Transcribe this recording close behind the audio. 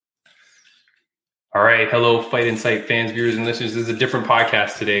All right. Hello, Fight Insight fans, viewers, and listeners. This is a different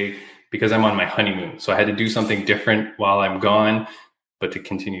podcast today because I'm on my honeymoon. So I had to do something different while I'm gone, but to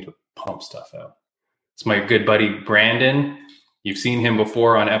continue to pump stuff out. It's my good buddy, Brandon. You've seen him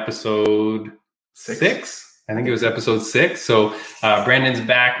before on episode six. I think it was episode 6. So Brandon's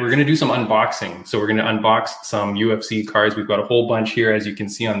back. We're going to do some unboxing. So we're going to unbox some UFC cards. We've got a whole bunch here, as you can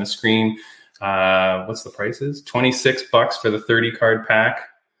see on the screen. What's the prices? $26 for the 30 card pack.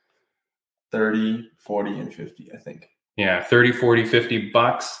 30, 40, and 50, I think. Yeah, 30, 40,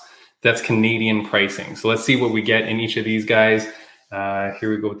 $50. That's Canadian pricing. So let's see what we get in each of these guys. Here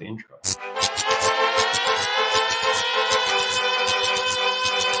we go with the intro.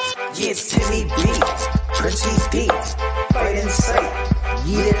 Yeah, it's Timmy B, Prince B, Fight Insight.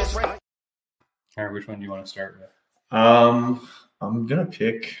 Yeah, that's right. All right, which one do you want to start with? I'm gonna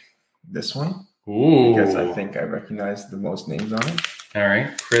pick this one. Ooh. Because I think I recognize the most names on it. All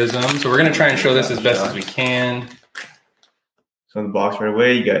right, Prism. So we're going to try and show this as best as we can. So in the box right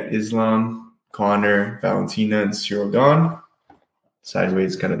away, you got Islam, Connor, Valentina, and Cyril Gane.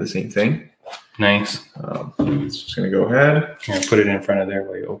 Sideways, kind of the same thing. Nice. It's just going to go ahead. Here, put it in front of there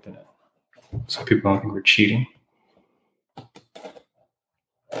while you open it, so people don't think we're cheating.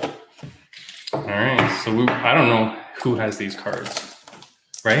 All right, so I don't know who has these cards.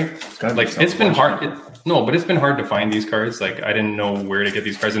 Right? It's been hard. But it's been hard to find these cards. Like, I didn't know where to get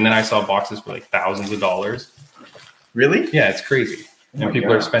these cards. And then I saw boxes for like thousands of dollars. Really? Yeah, it's crazy. And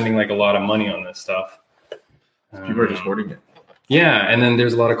people are spending like a lot of money on this stuff. People are just hoarding it. Yeah. And then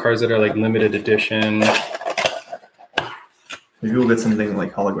there's a lot of cards that are like limited edition. Maybe we'll get something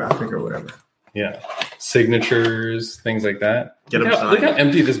like holographic or whatever. Yeah. Signatures, things like that. Look how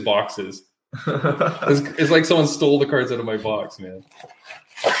empty this box is. It's like someone stole the cards out of my box, man.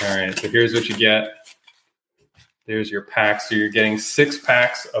 All right, so here's what you get. There's your pack. So you're getting 6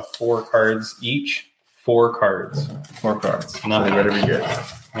 packs of 4 cards each. 4 cards. 4 cards. Nothing. So they better be good.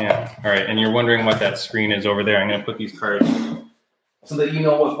 Yeah. All right, and you're wondering what that screen is over there. I'm going to put these cards so that you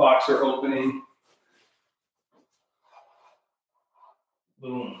know what box you're opening.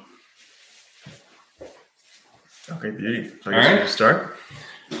 Boom. Okay, beauty. So I guess we'll start.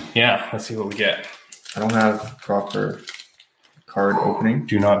 Yeah, let's see what we get. I don't have proper card opening.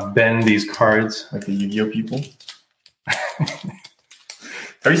 Do not bend these cards. Like the Yu-Gi-Oh people.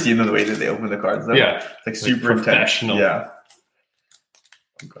 Have you seen the way that they open the cards though? Yeah. It's like super professional. Intense.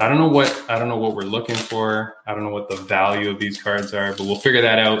 Yeah. I don't know what we're looking for. I don't know what the value of these cards are, but we'll figure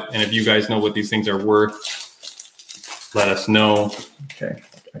that out. And if you guys know what these things are worth, let us know. Okay.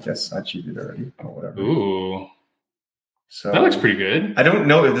 I guess I cheated already or whatever. Ooh. So that looks pretty good. I don't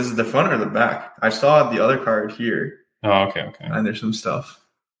know if this is the front or the back. I saw the other card here. Oh, okay. And there's some stuff.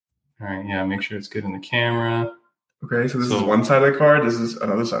 All right, yeah, make sure it's good in the camera. Okay, so this is one side of the card. This is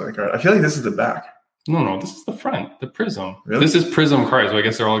another side of the card. I feel like this is the back. No, this is the front, the Prism. Really? This is Prism cards, so I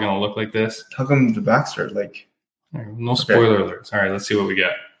guess they're all going to look like this. How come the backs are like... Right, no spoiler alerts. All right, let's see what we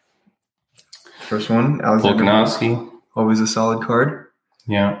get. First one, Alexander Volkanovski. Always a solid card.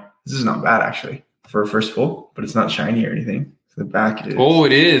 Yeah. This is not bad, actually, for a first pull, but it's not shiny or anything. So the back it is. Oh,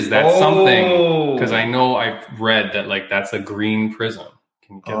 it is. That's something. Because I know I've read that, like, that's a green Prism.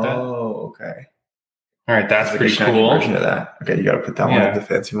 Can you get that? Oh, okay. All right, that's like pretty a shiny cool. version of that. Okay, you got to put that one in the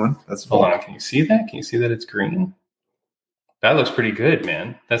fancy one. That's Hold on. Can you see that? Can you see that it's green? That looks pretty good,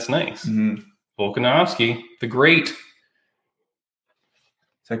 man. That's nice. Mm-hmm. Volkanovski, the great.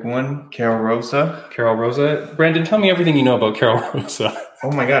 Second one, Carol Rosa. Carol Rosa. Brandon, tell me everything you know about Carol Rosa.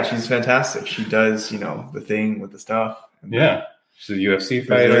 Oh my God, she's fantastic. She does, the thing with the stuff. Yeah. She's a UFC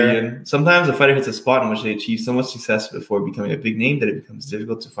fighter. Brazilian. Sometimes a fighter hits a spot in which they achieve so much success before becoming a big name that it becomes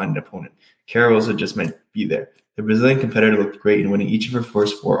difficult to find an opponent. Carol Rosa just might be there. The Brazilian competitor looked great in winning each of her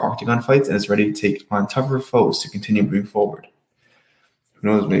first 4 octagon fights and is ready to take on tougher foes to continue moving forward. Who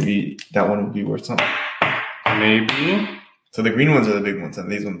knows, maybe that one would be worth something. Maybe. So the green ones are the big ones,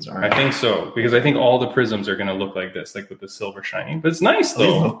 and these ones aren't. I think so, because I think all the Prisms are going to look like this, like with the silver shiny. But it's nice,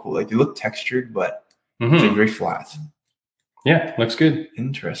 though. They look cool. Like, they look textured, but they're very flat. Yeah, looks good.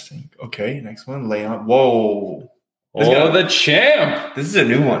 Interesting. Okay, next one. Leon. Whoa. The champ. This is a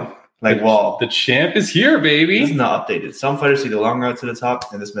new one. Whoa. The champ is here, baby. This is not updated. Some fighters see the long route to the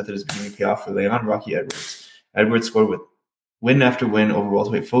top, and this method is beginning to pay off for Leon Rocky Edwards. Edwards scored with win after win over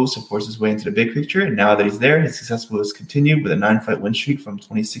welterweight foes to force his way into the big picture, and now that he's there, his success has continued with a 9-fight win streak from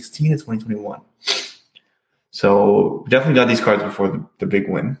 2016 to 2021. So we definitely got these cards before the big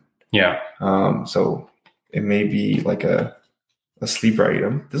win. Yeah. So it may be like a sleeper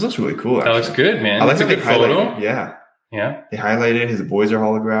item. This looks really cool, actually. That looks good, man. I like a good photo. Yeah. Yeah. They highlighted his boys are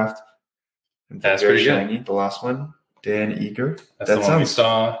holographed. That's pretty shiny. good. The last one. Dan Eager. That's the one we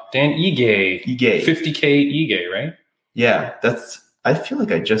saw. Dan Ige. Ige. 50K Ige, right? Yeah, I feel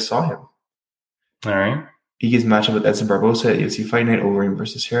like I just saw him. All right. Ige's matchup with Edson Barbosa at UFC Fight Night Overeem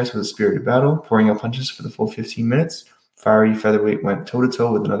versus Harris was a spirited battle, pouring out punches for the full 15 minutes. Fiery featherweight went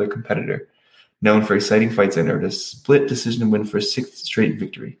toe-to-toe with another competitor. Known for exciting fights and earned a split decision win for a 6th straight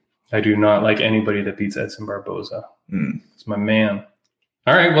victory. I do not like anybody that beats Edson Barbosa. It's my man.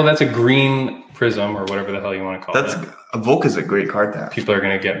 All right, well, that's a green prism or whatever the hell you want to call it. Volka's a great card to have. People are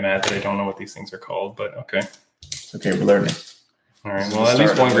going to get mad that I don't know what these things are called, but okay. Okay, we're learning. All right, well, at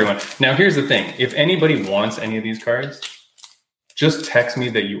least one green one. Now, here's the thing. If anybody wants any of these cards, just text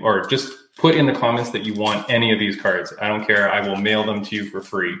me or just put in the comments that you want any of these cards. I don't care. I will mail them to you for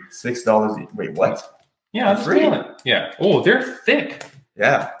free. $6 each. Wait, what? Yeah, I'll just mail it. Yeah. Oh, they're thick.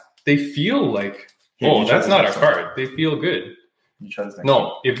 Yeah. They feel like, that's not a card. They feel good.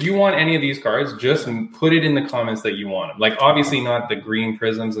 No, if you want any of these cards, just put it in the comments that you want them. Like, obviously not the green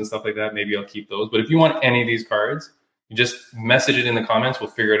prisms and stuff like that. Maybe I'll keep those. But if you want any of these cards, you just message it in the comments.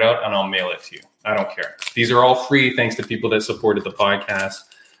 We'll figure it out, and I'll mail it to you. I don't care. These are all free thanks to people that supported the podcast,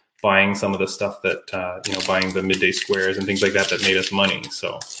 buying some of the stuff that, buying the midday squares and things like that made us money.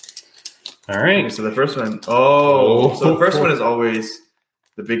 So, all right. Okay, so the first one. So the first one is always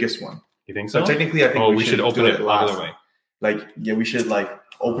the biggest one. You think so? So technically, I think we should open it the other way. We should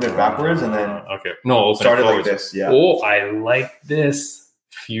open it backwards and then okay. No, open start it it forwards. like this. Yeah. Oh, I like this.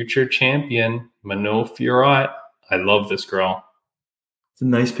 Future champion, Mano Fiorot. I love this girl. It's a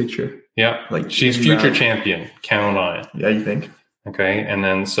nice picture. Yeah. She's future champion. Count on it. Yeah, you think? Okay. And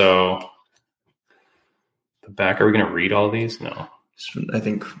then the back, are we going to read all these? No. I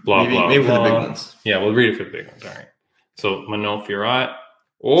think maybe for the big ones. Yeah, we'll read it for the big ones. All right. So Mano Fiorot.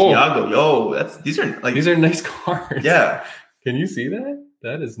 Oh, Thiago. These are nice cards. Yeah. Can you see that?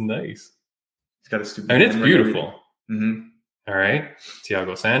 That is nice. It's got a stupid. I mean, it's beautiful. Mm-hmm. All right.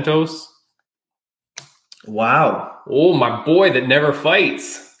 Thiago Santos. Wow. Oh, my boy that never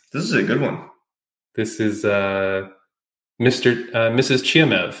fights. This is a good one. This is Mrs.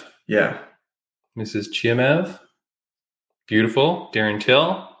 Chiamev. Yeah. Mrs. Chiamev. Beautiful. Darren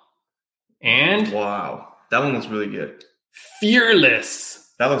Till. And wow. That one looks really good. Fearless.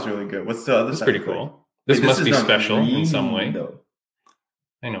 That looks really good. What's the other That's side? pretty cool. This must be special in some way. Though.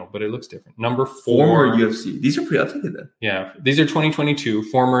 I know, but it looks different. Number 4. Former UFC. These are pretty. I'll take it then. Yeah. These are 2022.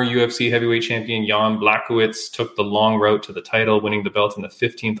 Former UFC heavyweight champion Jan Blachowicz took the long route to the title, winning the belt in the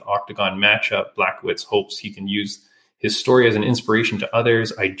 15th Octagon matchup. Blachowicz hopes he can use his story as an inspiration to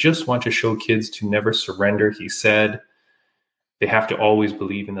others. I just want to show kids to never surrender, he said. They have to always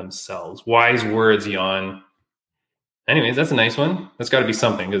believe in themselves. Wise words, Jan. Anyways, that's a nice one. That's got to be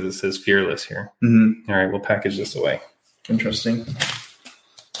something because it says fearless here. Mm-hmm. All right, we'll package this away. Interesting.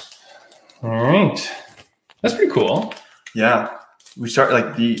 All right. That's pretty cool. Yeah. We start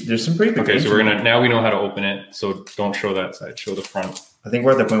there's some pretty big. Okay, so now we know how to open it. So don't show that side, show the front. I think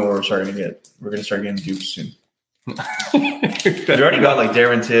we're at the point where we're going to start getting duped soon. We already got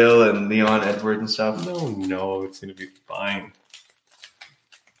Darren Till and Leon Edwards and stuff. No, it's going to be fine.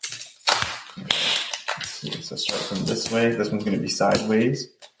 Let's see. So start from this way. This one's going to be sideways.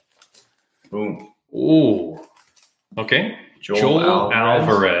 Boom. Ooh. Okay. Joel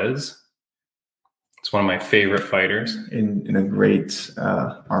Alvarez. It's one of my favorite fighters. In a great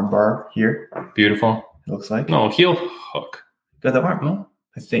armbar here. Beautiful. It looks like. No, heel hook. Got that arm? No?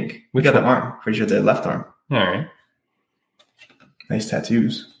 I think. We got that arm. Pretty sure the left arm. All right. Nice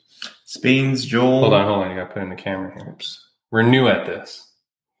tattoos. Spain's Joel. Hold on. You got to put in the camera here. Oops. We're new at this.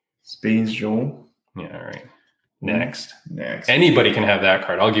 Spain's Joel. Yeah, all right. Next. Anybody can have that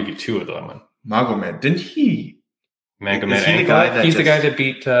card. I'll give you 2 of them. Magomed. Didn't he? Magomed Ankalaev? He's the guy that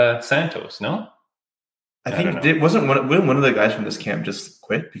beat Santos, no? I think wasn't one of the guys from this camp just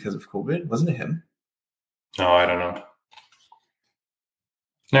quit because of COVID? Wasn't it him? No, I don't know.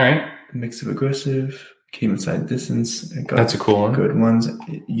 All right. Mix of aggressive, came inside distance. That's a cool one. Good ones.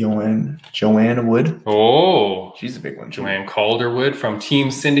 Joanne Wood. Oh. She's a big one. Joanne Calderwood from Team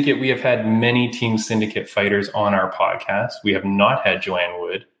Syndicate. We have had many Team Syndicate fighters on our podcast. We have not had Joanne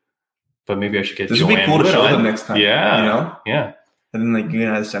Wood, but maybe I should get Joanne Wood. This would be cool to show them next time. Yeah. You know? Yeah. And then you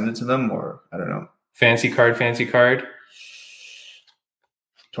can either send it to them or, I don't know. Fancy card. 24%.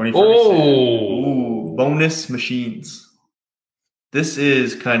 Oh. Ooh, bonus machines. This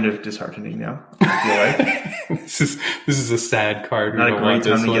is kind of disheartening now, I feel like. This is a sad card. Not a great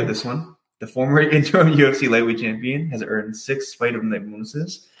time to get this one. The former interim UFC lightweight champion has earned 6 fight of the night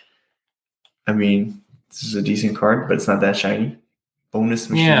bonuses. I mean, this is a decent card, but it's not that shiny. Bonus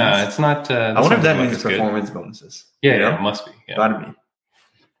machines. Yeah, it's not. I wonder if that means performance bonuses. Yeah, it must be. Yeah. Gotta be.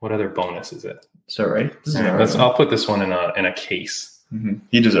 What other bonus is it? Is that right? This is All right, all right. I'll put this one in a case.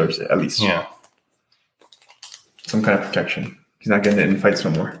 He deserves it, at least. Yeah. Some kind of protection. He's not getting in fights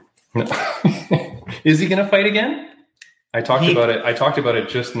no more. Is he going to fight again? I talked about it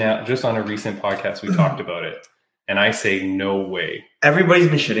just now, just on a recent podcast. We talked about it, and I say no way. Everybody's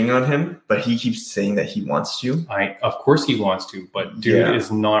been shitting on him, but he keeps saying that he wants to. Of course he wants to, but dude is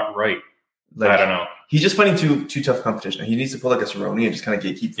not right. Like, I don't know. He's just fighting too tough competition. He needs to pull like a Cerrone and just kind of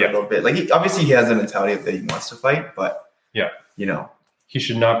gatekeep for a little bit. Like obviously he has the mentality that he wants to fight, but he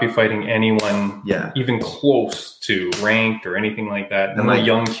should not be fighting anyone Yeah. even close to ranked or anything like that. No like-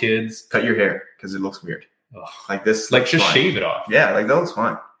 young kids. cut your hair because it looks weird. Ugh. Like this, Like looks just fine. shave it off. Yeah, like that looks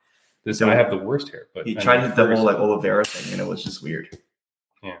fine. I have the worst hair, but He I tried mean, to do the first- whole like Oliveira thing, and it was just weird.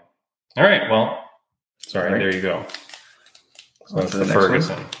 All right, well, sorry, All right. there you go. So On that's to the the next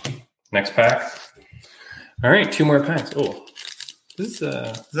Ferguson. Next pack. All right, 2 more packs. Oh, this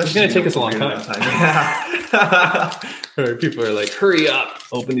is going to take us a long time. All right, people are like, hurry up,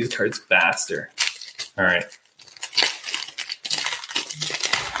 open these cards faster. All right.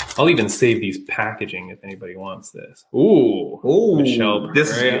 I'll even save these packaging if anybody wants this. Ooh, Michelle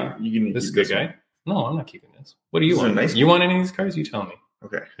this Pereira. is you can This is a keep good guy. No, I'm not keeping this. What do you This is a want? nice You want any of these cards? You tell me.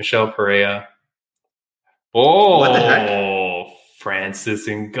 Okay. Michelle Pereira. Oh, What the heck? Francis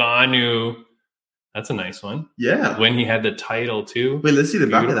Ngannou. That's a nice one. Yeah. When he had the title too. Wait, let's see the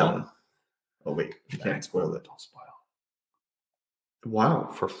back of Beautiful. that one. Oh wait, you can't spoil it. Don't spoil. Wow.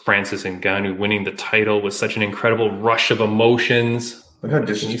 For Francis Ngannou winning the title with such an incredible rush of emotions. Look how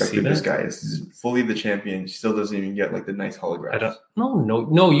you see disrespected this that? guy is. He's fully the champion. He still doesn't even get like the nice holograph. I don't.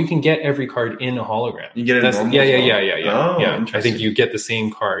 No. You can get every card in a hologram. You get it in That's, normal yeah. as well? Yeah. Oh, I interesting. think you get the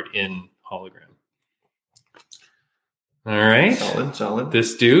same card in hologram. All right. Solid.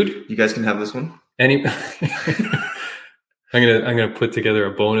 This dude. You guys can have this one. I'm gonna put together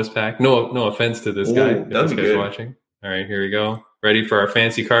a bonus pack. No offense to this Ooh, guy. If that'd this be guy's good. watching. All right, here we go. Ready for our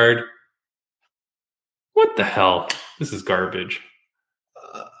fancy card? What the hell? This is garbage.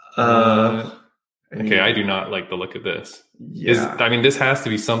 Okay, I do not like the look of this. Yeah. This has to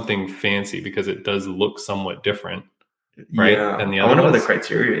be something fancy because it does look somewhat different, right? Yeah. Than the I other wonder what the ones.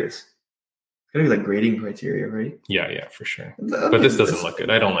 criteria is. It's gonna be like grading criteria, right? Yeah, for sure. But this doesn't look good.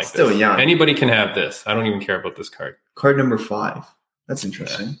 I don't like still this. young. Anybody can have this. I don't even care about this card. Card number 5. That's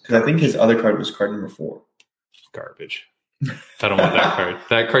interesting. 'Cause I think his other card was card number 4. Garbage. I don't want that card.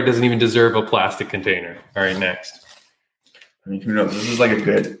 That card doesn't even deserve a plastic container. All right, next. I mean, who knows? This is like a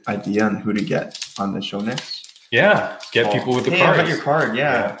good idea on who to get on the show next. Yeah, get people with the hey, I got cards. your card.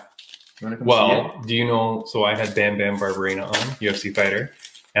 Yeah. You wanna come see Well, do you know? So I had Bam Bam Barberena on, UFC fighter,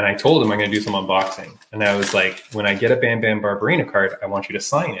 and I told him I'm going to do some unboxing. And I was like, when I get a Bam Bam Barberena card, I want you to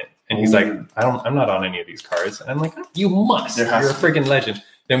sign it. And he's like, Ooh. I'm not on any of these cards. And I'm like, you must. There has You're a to be. freaking legend.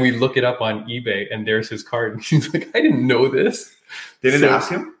 Then we look it up on eBay, and there's his card. And he's like, I didn't know this. it? They didn't So- ask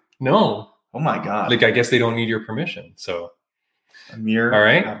him? No, Oh my God. like I guess they don't need your permission. So Amir All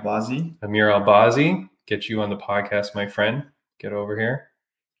right. Abazi. Amir Albazi, get you on the podcast, my friend. Get over here.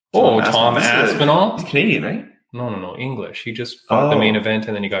 Tom Tom Aspinall. This is Aspinall. He's Canadian, right? No, English. He just fought the Oh. main event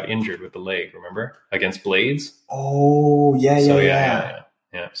and then he got injured with the leg, remember? Against Blades. Oh, yeah. So yeah.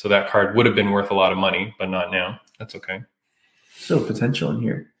 So that card would have been worth a lot of money, but not now. That's okay. Still potential in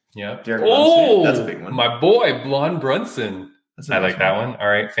here. Yeah. Derek Oh, Brunson. That's a big one. My boy, Blonde Brunson. That's a I nice like that one. All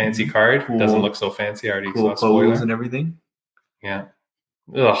right, fancy card. Cool. Doesn't look so fancy. I already Cool saw spoiler. clothes and everything. Yeah.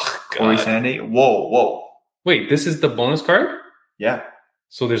 Ugh, Corey God. Sandé. Whoa. Wait, this is the bonus card? Yeah.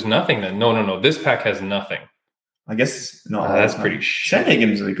 So there's nothing then. No. This pack has nothing. I guess no. That's pretty shit.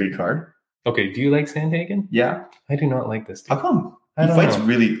 Sandhagen is a good card. Okay, do you like Sandhagen? Yeah. I do not like this dude. How come? I He don't fights know.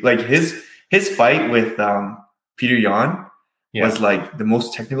 really like his fight with Peter Yan Yeah. was like the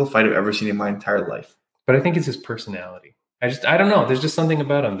most technical fight I've ever seen in my entire life. But I think it's his personality. I don't know. There's just something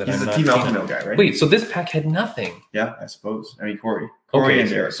about him that He's I'm the not Team keen Alpha on. Male guy, right? Wait, so this pack had nothing. Yeah, I suppose. I mean, Corey Okay, and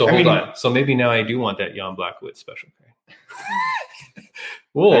Derek. so I hold mean, on. So maybe now I do want that Jan Blackwood special card.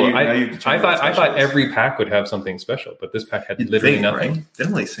 Whoa, Now you I determine thought what special is. every pack would have something special, but this pack had You'd literally think, nothing. right? They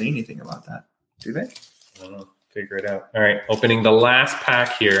don't really say anything about that, do they? I don't know. Figure it out. All right, opening the last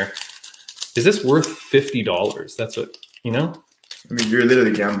pack here. Is this worth $50? That's what you know. I mean, you're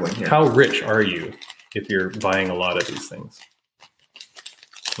literally gambling here. How rich are you if you're buying a lot of these things?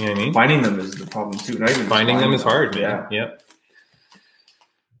 You know what I mean? Finding them is the problem too. Not even Finding them is hard, man. Yeah. Yep.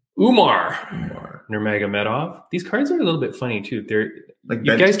 Umar Nurmagomedov. These cards are a little bit funny too. They're Like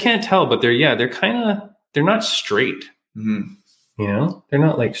you guys can't tell, but they're not straight. Mhm. You know, they're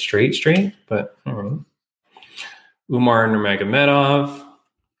not like straight, but I don't know. Umar Nurmagomedov,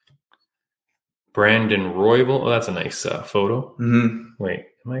 Brandon Royval. Oh, that's a nice photo. Mhm. Wait,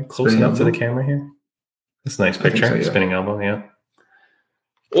 Am I close Spinning enough to the elbow? camera here? That's a nice I think picture. so, yeah. Spinning elbow, yeah.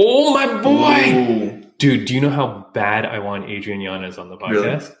 Oh, my boy! Ooh. Dude, do you know how bad I want Adrian Yanez on the podcast?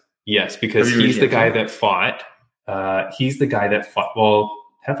 Really? Yes, because Have you he's the reached out guy to him? that fought. He's the guy that fought. Well,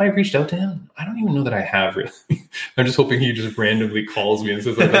 have I reached out to him? I don't even know that I have, really. I'm just hoping he just randomly calls me and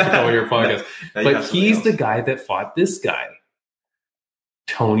says, I'd like to come on your podcast. Now you But have something he's else. the guy that fought this guy,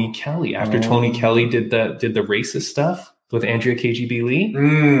 Tony Kelly. After Tony Kelly did the racist stuff with Andrea KGB Lee,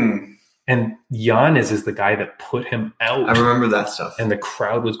 Mm, and Yanez is the guy that put him out, I remember that stuff. and the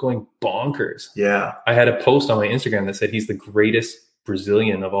crowd was going bonkers. Yeah. I had a post on my Instagram that said he's the greatest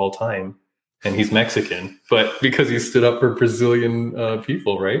Brazilian of all time, and he's Mexican, but because he stood up for Brazilian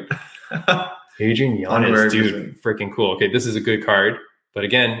people, right? Adrian Honorary Yanez, dude, Brazilian. freaking cool. Okay, this is a good card, but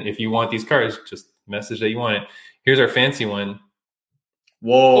again, if you want these cards, just message that you want it. Here's our fancy one.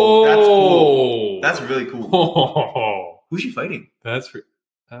 Whoa, that's cool. Oh, That's really cool. oh, Who's she fighting? that's for,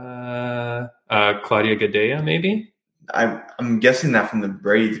 Claudia Gadea, maybe. I'm guessing that from the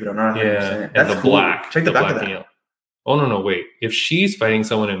braids, but I'm not 100%. Yeah, and That's the cool. black. Check the back of black and that. yellow. Oh no, wait. If she's fighting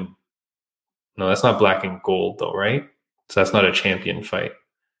someone in, no, that's not black and gold though, right? So that's not a champion fight,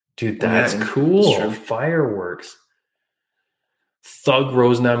 dude. Oh, yeah, That's it's cool. true. Fireworks. Thug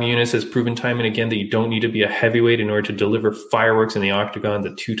Rose Namajunas has proven time and again that you don't need to be a heavyweight in order to deliver fireworks in the octagon. The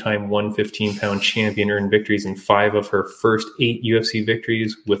 2-time 115-pound champion earned victories in 5 of her first 8 UFC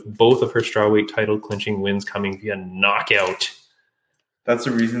victories, with both of her strawweight title clinching wins coming via knockout. That's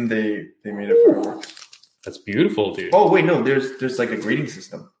the reason they made it fireworks. That's beautiful, dude. Oh wait, no, there's like a grading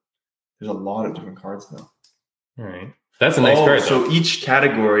system. There's a lot of different cards now. All right. That's a nice card, though. So each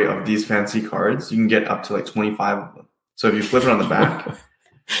category of these fancy cards, you can get up to like 25 of them. So if you flip it on the back,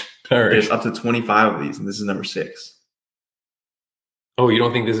 All right. there's up to 25 of these, and this is number 6. Oh, you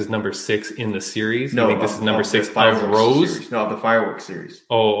don't think this is number 6 in the series? No, you think this of- is number of the 6 of fireworks Rose? series. No, of the fireworks series.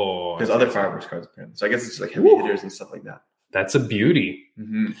 Oh, There's I other see. fireworks cards apparently. So I guess it's like heavy Woo. hitters and stuff like that. That's a beauty.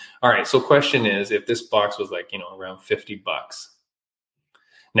 Mm-hmm. All right. So question is, if this box was like, around $50,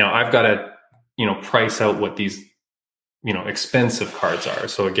 now I've got to, price out what these, expensive cards are.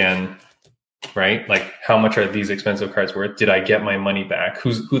 So again, right? Like how much are these expensive cards worth? Did I get my money back?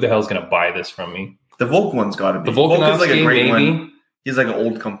 Who the hell's going to buy this from me? The Volk one's got to be. The Volkanovski, is like a great maybe. one. He's like an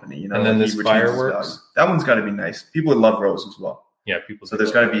old company, And then like, this he retains his fireworks? value. That one's got to be nice. People love Rose as well. Yeah, people. So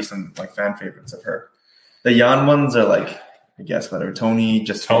there's got to be some like fan favorites of her. The Jan ones are like, I guess, whatever. Tony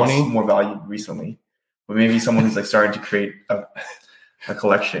Tony? lost more value recently, but maybe someone who's like starting to create a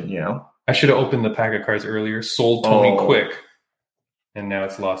collection. I should have opened the pack of cards earlier, sold Tony Oh. quick, and now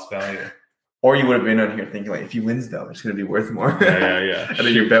it's lost value. Or you would have been on here thinking like, if he wins though, it's going to be worth more. Yeah. And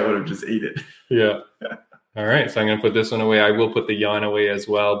then your bet would have just ate it. Yeah. All right. So I'm going to put this one away. I will put the Jan away as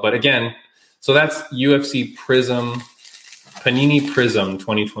well. But again, so that's UFC Prism, Panini Prism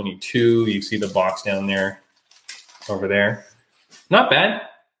 2022. You see the box down there, over there. Not bad.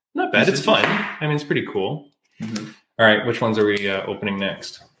 Not bad. It's fun. I mean, it's pretty cool. Mhm. All right. Which ones are we opening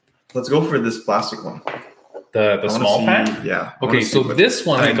next? Let's go for this plastic one. The I wanna small see- pack? Yeah. I Okay, wanna so see what- this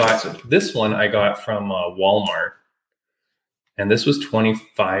one I'm I interested. got from Walmart, and this was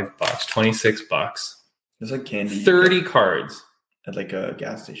 $25, $26, It's like candy. 30 cards. At like a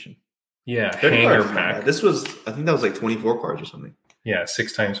gas station. Yeah, 30 hanger cards is not pack. bad. This was, I think that was like 24 cards or something. Yeah,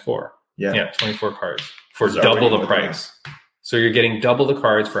 6 times 4. Yeah. Yeah, 24 cards for These are double already the worth price. So you're getting double the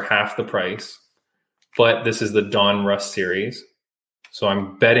cards for half the price. But this is the Don Russ series, so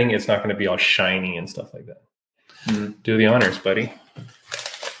I'm betting it's not going to be all shiny and stuff like that. Mhm. Do the honors, buddy.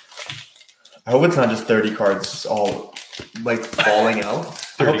 I hope it's not just 30 cards all like falling out.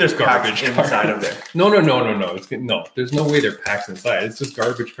 I 30 hope there's garbage packs inside cards. of there. No. It's good. No, there's no way they're packed inside. It's just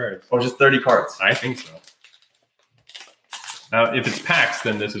garbage cards. Or just 30 cards. I think so. Now, if it's packs,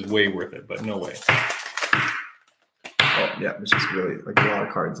 then this is way worth it, but no way. Oh, yeah, it's just really like a lot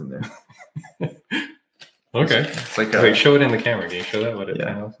of cards in there. Okay. It's like Wait, show it in the camera. Can you show that? What it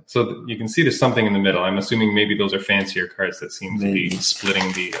Yeah. So you can see there's something in the middle. I'm assuming maybe those are fancier cards that seem to be Maybe.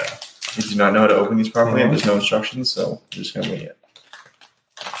 splitting the. you do not know how to open these properly, and Mhm. there's no instructions, so you're just gonna wing it.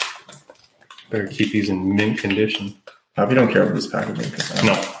 Better keep these in mint condition. I hope you don't care about this packaging because I'm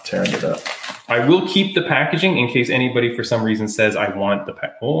No. tearing it up. I will keep the packaging in case anybody for some reason says I want the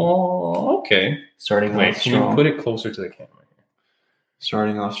pack. Oh, okay. Starting Wait, off can you strong. put it closer to the camera?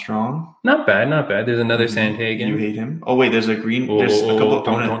 Starting off strong. Not bad, not bad. There's another Sandhagen. You hate him. Oh wait, there's a green. Oh, There's a couple.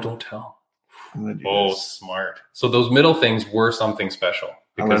 I'm don't tell. gonna do Oh, this. smart. So those middle things were something special.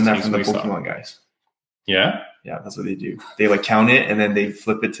 I learned that he's from the we saw. Pokemon guys. Yeah? Yeah, that's what they do. They like count it and then they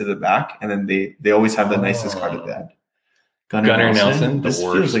flip it to the back, and then they always have the nicest card at the end. Gunnar Nelson, the This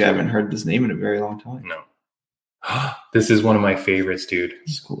worst. feels like I haven't heard this name in a very long time. No. This is one of my favorites, dude.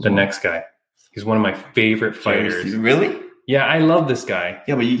 He's cool. The next guy. He's one of my favorite fighters. Really? Yeah, I love this guy.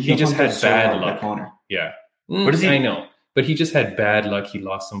 Yeah, but He just had bad luck. Connor. Yeah. What is he? I know. But he just had bad luck. He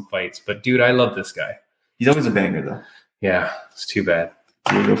lost some fights. But dude, I love this guy. He's always a banger, though. Yeah, it's too bad.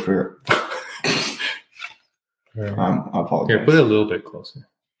 Diego Ferreira. I apologize. Here, put it a little bit closer.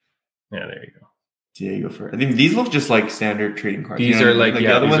 Yeah, there you go. Diego Ferreira. I think these look just like standard trading cards. These You know, are like, the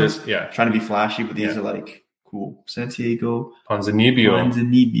yeah, other these ones are, yeah. trying to be flashy, but these Yeah. are like cool. Santiago Ponzinibbio.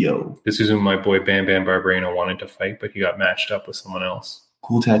 Ponzinibbio. This is who my boy Bam Bam Barberino wanted to fight, but he got matched up with someone else.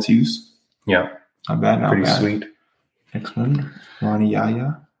 Cool tattoos. Yeah, Not bad. Not pretty bad. sweet. Next one. Ronnie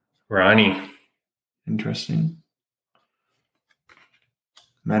Yaya. Ronnie. Interesting.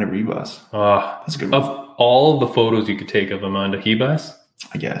 Amanda Ribas. That's a good Of one. all the photos you could take of Amanda Ribas,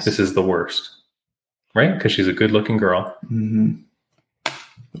 I guess. this is the worst. Right? Because she's a good-looking girl. Mm-hmm.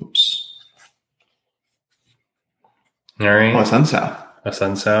 Oops. All right. Oh, Sunsao. A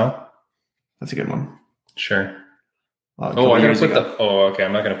Sunsao. That's a good one. Sure. A Oh, couple I gotta years put ago. the. Oh, okay.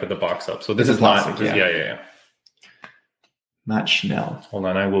 I'm not gonna put the box up. So this It's is a plastic, not. This, yeah. yeah. Matt Schnell. Hold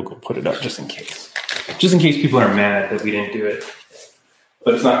on. I will go put it up just in case. Just in case people are mad that we didn't do it.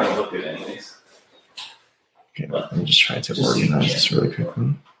 But it's not gonna look good anyways. Okay, let me just try to Just so you organize can- this really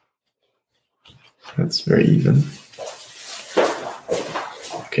quickly. That's very even.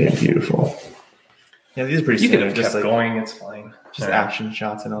 Okay, beautiful. Yeah, these are pretty You could standard. have Just kept like going. It's fine. just All right. action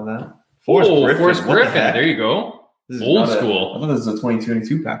shots and all that. Forrest What the Griffin. heck? There you go. This is Old not school. I thought this was a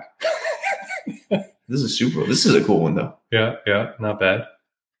 2022 pack. This is super. This is a cool one though. Yeah. Not bad.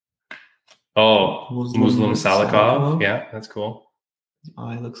 Oh, Muslim Salikov. Yeah, that's cool.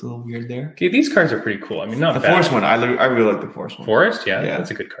 Eye looks a little weird there. Okay, these cards are pretty cool. I mean, not The bad. Forest one, I really like the Forest one. Forest, yeah, Yeah.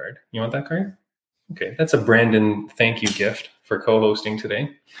 that's a good card. You want that card? Okay, that's a Brandon thank you gift for co-hosting today.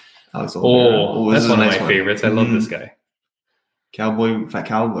 Alex Oliveira. Oh, this that's is one a of nice my favorites. I love this guy. Cowboy, fat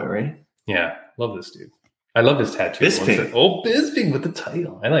cowboy, right? Yeah, love this dude. I love his tattoo. Bisping. Oh, Bisping with the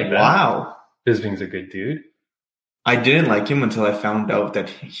title. I like that. Wow. Bisping's a good dude. I didn't like him until I found out that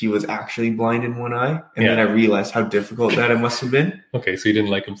he was actually blind in one eye, and then I realized how difficult that it must have been. Okay, so you didn't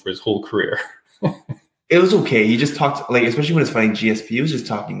like him for his whole career. It was okay. He just talked like, especially when it's fighting GSP, he was just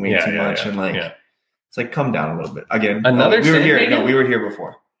talking way too much, and like, it's like come down a little bit. Again, Another we were here. Sandhagen? No, we were here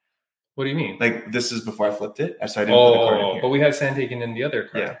before. What do you mean? Like this is before I flipped it, so I didn't put the card in Oh, here. but we had Sandhagen in the other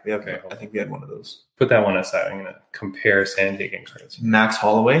card. Yeah, we have. Okay, hold I think we had one of those. Put that one aside. I'm gonna compare Sandhagen cards. Max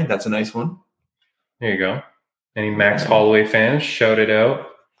Holloway, that's a nice one. There you go. Any Max Holloway fans? Shout it out.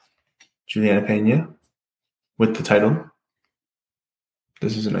 Juliana Pena with the title.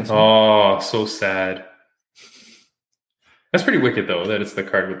 This is a nice one. Oh, so sad. That's pretty wicked, though, that it's the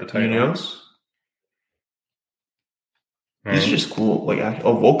card with the title. Munoz. Right. These are just cool. Like,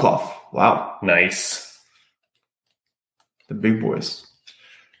 Volkov. Wow. Nice. The big boys.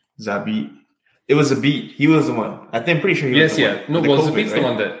 Zabit. It was a beat. He was the one. I'm pretty sure he was Yes, the yeah. one. No, The well, COVID, Zabit's the right?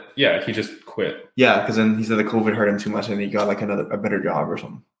 one that, yeah, he just quit. Yeah, because then he said the COVID hurt him too much and he got like a better job or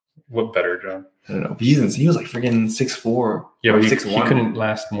something. What better job? I don't know. He was like freaking 6'4". Yeah, or but he 6'1". couldn't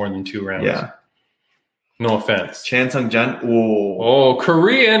last more than 2 rounds. Yeah. No offense. Chan Sung Jan. Oh, Oh,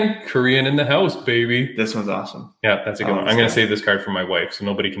 Korean in the house, baby. this one's awesome. Yeah, that's a good Oh, one. I'm going so- to save this card for my wife, so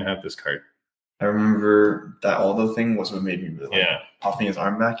nobody can have this card. I remember that Aldo thing was what made me really like Yeah. popping his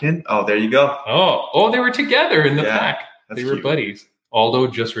arm back in. Oh, there you go. Oh, they were together in the Yeah, pack. That's They were cute. buddies. Aldo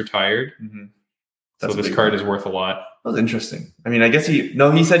just retired, Mm-hmm. so That's a this big card one. is worth a lot. That was interesting. I mean, I guess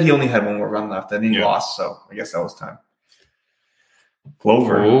he said he only had one more run left and he Yeah. lost, so I guess that was time.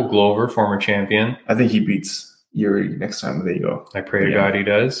 Glover. Oh, Glover, former champion. I think he beats Yuri next time. There you go. I pray to Yeah. God he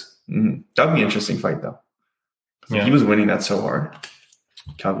does. Mm-hmm. That would be an interesting fight, though. Yeah. He was winning that so hard.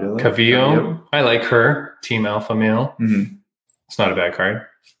 Cavillo. I like her. Team Alpha Male. Mm-hmm. It's not a bad card.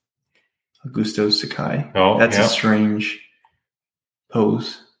 Augusto Sakai. Oh, That's yeah. a strange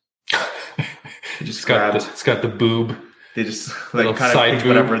pose. They just grabbed. It's got the boob. They just Little like kind side of picked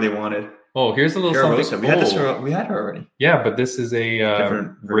boob. whatever they wanted. Oh, here's a little Rosa. something. We had this. Oh, We had her already. yeah, but this is a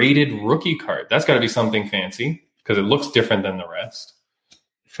Different version. rated rookie card. That's got to be something fancy because it looks different than the rest.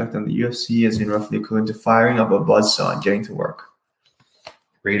 Effect on the UFC has been roughly equivalent to firing up a buzzsaw and getting to work.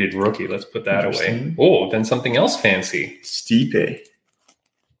 Rated rookie. Let's put that away. Interesting. Oh, then something else fancy. Stipe.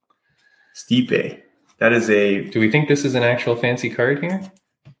 That is a. Do we think this is an actual fancy card here?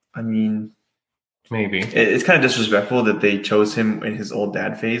 I mean, Maybe. it's kind of disrespectful that they chose him in his old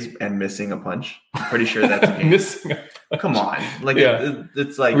dad phase and missing a punch. I'm pretty sure that's a game. Missing a- Come on, like Yeah.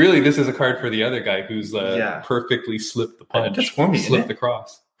 it's like Really, this is a card for the other guy who's Yeah. perfectly slipped the I think punch. that's Cormier, isn't Slipped it? the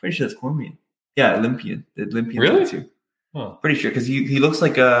cross. Pretty sure that's Cormier. Yeah, Olympian. The Olympian Really? too. Oh. Pretty sure because he looks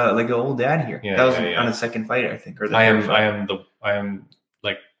like an old dad here. Yeah, that was yeah. on his second fight, I think, or the I third fight.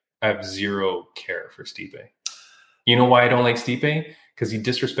 I have zero care for Stipe. You know why I don't like Stipe? Because he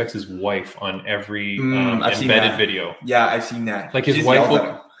disrespects his wife on every I've seen embedded that. video. Yeah, I've seen that. Like his She's wife yelled will, at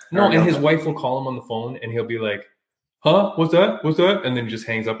him. no, and yelled his at him. wife will call him on the phone, and he'll be like, "Huh? What's that? What's that?" And then just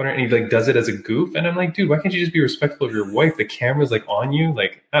hangs up on her, and he like does it as a goof. And I'm like, dude, why can't you just be respectful of your wife? The camera's like on you.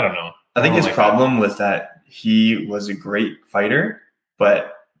 Like, I don't know. I think don't his like problem was that he was a great fighter,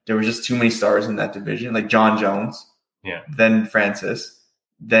 but there were just too many stars in that division, like John Jones, then Francis,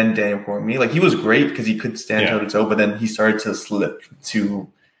 then Daniel Cormier. Like he was great because he could stand toe to toe, but then he started to slip too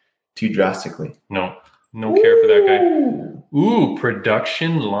drastically. No care for that guy. Ooh,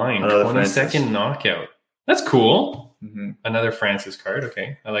 production line, Another 22nd knockout. That's cool. Mm-hmm. Another Francis card.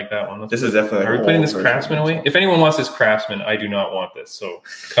 Okay, I like that one. This is definitely. Are we putting this Craftsman away? If anyone wants this Craftsman, I do not want this. So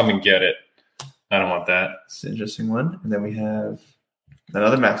come and get it. I don't want that. It's an interesting one. And then we have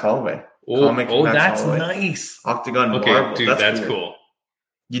another Max Holloway. Oh, Max that's Holloway. nice. Octagon Okay, Marvel. dude, that's cool.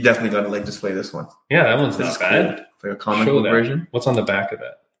 You definitely got to like display this one. Yeah, that one's This not is bad. cool. Like a comic Show book that. version. What's on the back of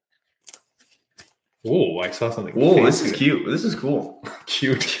that? Oh, I saw something. Oh, this fancy. is cute. This is cool.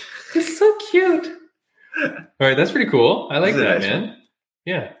 Cute. It's so cute. All right, that's pretty cool. I like This is a that, nice man. one.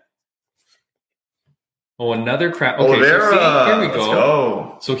 Yeah. Oh, another craft. Okay, Oliveira. so see, here we Let's go.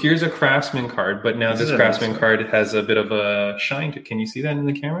 go. So here's a Craftsman card, but now This this is a Craftsman nice card has a bit of a shine to it. Can you see that in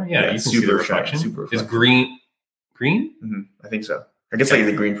the camera? Yeah, you can see the super reflection. shiny, super It's reflective. green. Green? I think so. I guess like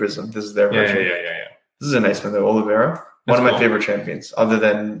the green prism. This is their Yeah, version. yeah. This is a nice one though. Oliveira. That's One of my cool. favorite champions, other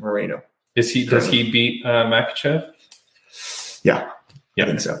than Moreno. Does he beat Makachev? Yeah. Yeah, I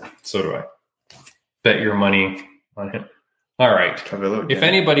think so. so do I. Bet your money on him. All right. Cavillo. If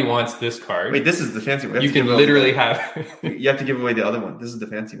anybody wants this card, Wait, this is the fancy one. you can literally have. You have to give away the other one. This is the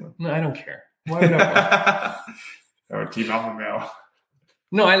fancy one. No, I don't care. Why would I want? Oh, Team Alpha Male.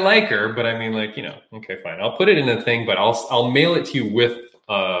 No, I like her, but I mean, like, okay, fine. I'll put it in a thing, but I'll mail it to you with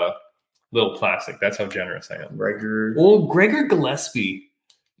little plastic. That's how generous I am. Gregor. Oh, Gregor Gillespie.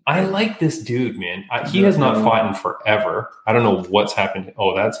 I like this dude, man. He has not fought in forever. I don't know what's happened.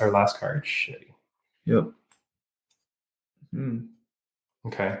 Oh, that's our last card. Shitty. Yep.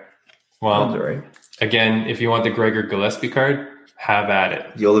 Okay. That's Well, all right. again, if you want the Gregor Gillespie card, have at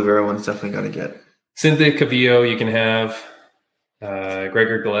it. The Oliveira one's definitely got to get. Cynthia Cavillo, you can have.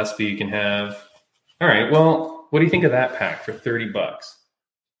 Gregor Gillespie, you can have. All right. Well, what do you think of that pack for $30?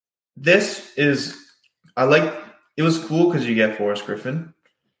 This is, I like, it was cool because you get Forrest Griffin.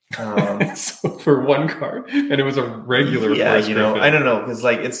 So for one card, and it was a regular. Yeah, Forrest Griffin. I don't know, because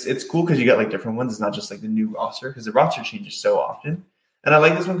like it's cool because you get like different ones. It's not just like the new roster because the roster changes so often. And I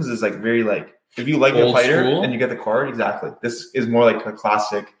like this one because it's like very like if you like the Old fighter school? and you get the card exactly. This is more like a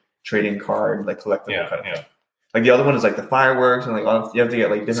classic trading card, like collectible kind of thing. Like the other one is like the fireworks and like all, you have to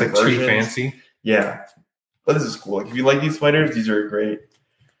get like It's different like versions. too fancy. Yeah, but this is cool. Like if you like these fighters, these are great.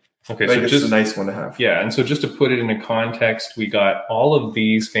 Okay, Like so it's just a nice one to have. yeah, and so just to put it into context, we got all of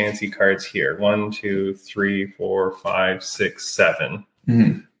these fancy cards here. 1, 2, 3, 4, 5, 6, 7.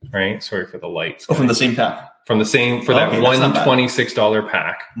 Mm-hmm. Right? Sorry for the lights. Oh, from the same pack. From the same for Okay, that that's not bad. $126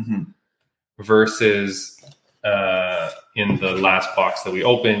 pack Mm-hmm. versus in the last box that we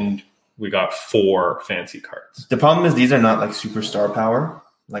opened, we got 4 fancy cards. The problem is these are not like superstar power.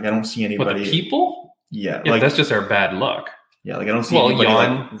 Like I don't see But anybody. the people? Yeah, Yeah, like that's just our bad luck. yeah, like I don't see Well, anybody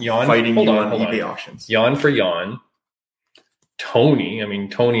Jan fighting hold you on, on hold eBay on. auctions. Jan for Jan. Tony. I mean,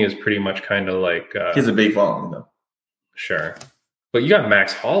 Tony is pretty much kind of like He has a big following though. sure. But you got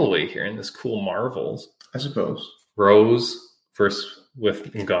Max Holloway here in this cool Marvels. I suppose. Rose versus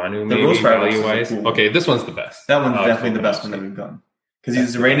with Ngannou, maybe Rose Fireworks is value-wise. a cool one. Okay, this one's the best. That one's I like definitely the best one one that we've gotten because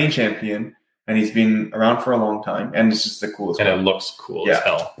he's the reigning champion and he's been around for a long time and it's just the coolest. And it card. looks cool Yeah. as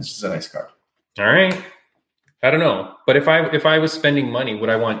hell. It's just a nice card. All right. I don't know. But if I was spending money, would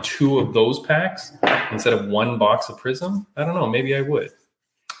I want 2 of those packs instead of 1 box of Prism? I don't know. Maybe I would.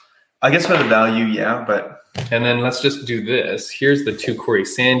 I guess for the value, yeah, but And then let's just do this. Here's the 2 Corey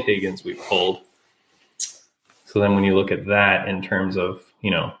Sandhagens we pulled. So then when you look at that in terms of,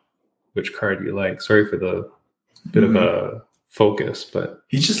 which card you like. Sorry for the bit of a focus, but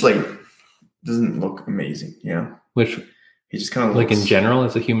he just like doesn't look amazing. Yeah, which he just kind of like looks, in general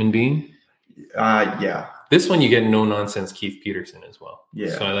as a human being. Yeah, This one you get no nonsense Keith Peterson as well. Yeah.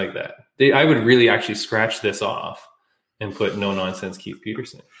 So I like that. I would really actually scratch this off and put no nonsense Keith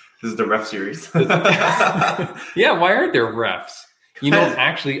Peterson. this is the ref series. Yeah, why aren't there refs?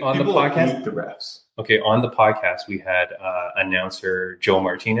 Actually on the People podcast. hate the refs. Okay, on the podcast we had announcer Joe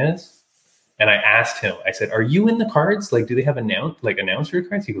Martinez, And I asked him, I said, "Are you in the cards? Like, do they have announcer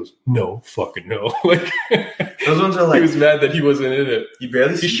cards?" He goes, "No, fucking no." Like, Those ones are like, he was mad that he wasn't in it. you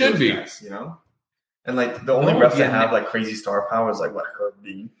barely see should those be. guys, you know? And like the only No, refs yeah. that have like crazy star power is like what Herb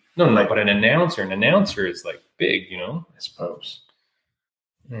Dean, No, but an announcer is like big, you know? I suppose.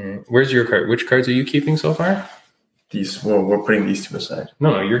 Where's your card? Which cards are you keeping so far? We're putting these two aside.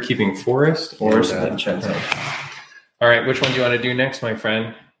 No, you're keeping Forrest. Forrest and then Chenzo. All right, which one do you want to do next, my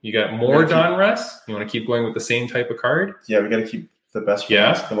friend? You got more Donruss? You want to keep going with the same type of card? Yeah, we got to keep the best.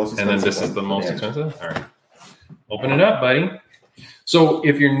 Yeah, the most expensive. And then this one is the for most end. expensive? All right. Open it up, buddy. So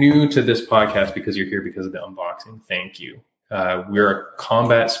if you're new to this podcast because you're here because of the unboxing, thank you. We're a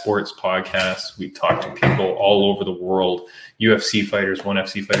combat sports podcast. We talk to people all over the world, UFC fighters, ONE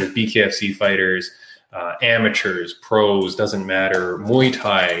FC fighters, BKFC fighters, amateurs, pros, doesn't matter, Muay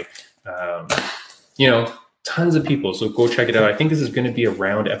Thai, tons of people. So go check it out. I think this is going to be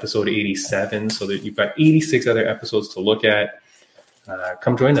around episode 87, so that you've got 86 other episodes to look at.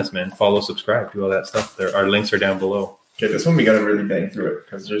 Come join us, man. Follow, subscribe, do all that stuff. Our links are down below. Okay, this one we got to really bang through it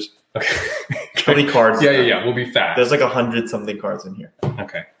because there's Okay. 20 cards. Yeah. We'll be fast. There's like 100 something cards in here,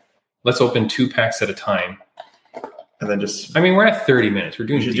 Okay. Let's open 2 packs at a time. and then just I mean, we're at 30 minutes. We're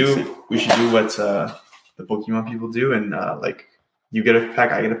doing we should decent. do what the Pokemon people do, and like you get a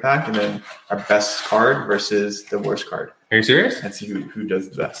pack, I get a pack, and then our best card versus the worst card, Are you serious? and see who does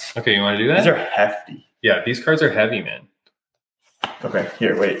the best. Okay, you want to do These that? are hefty. Yeah, these cards are heavy, man. Okay,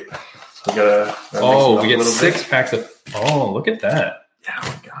 here, wait. So we gotta. Oh, we get 6 packs of. Oh, look at that. Oh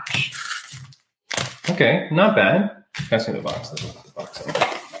my gosh. Okay, not bad. Pass me the box. Let's put the box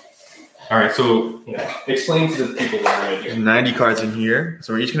up. All right, so explain to the people what we're going to There's do. 90 cards in here,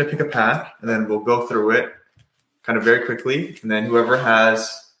 so we're each gonna pick a pack, and then we'll go through it, kind of very quickly, and then whoever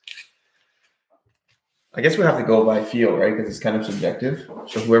has. I guess we have to go by feel, right? Because it's kind of subjective.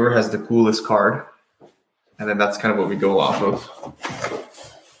 So whoever has the coolest card, and then that's kind of what we go off of.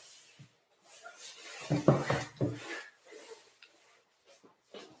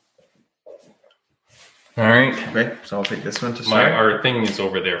 All right. Okay, so I'll pick this one to start. Our thing is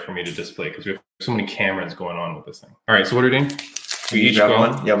over there for me to display because we have so many cameras going on with this thing. All right, so what are we doing? We each grab go.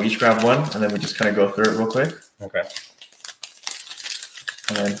 one. Yeah, we each grab one, and then we just kind of go through it real quick. Okay.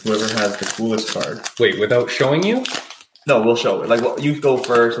 And then whoever has the coolest card. Wait, without showing you? No, we'll show it. Like, well, you go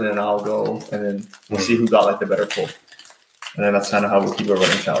first, and then I'll go, and then we'll see who got like the better pull. And then that's kind of how we'll keep a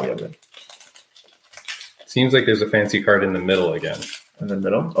running tally of it. Seems like there's a fancy card in the middle again. In the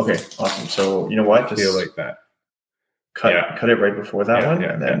middle. Okay, awesome. So you know what? I Just feel like that. cut yeah. cut it right before that Yeah, one,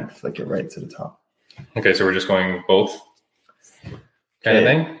 yeah, and then flick it right to the top. Okay, so we're just going both kind of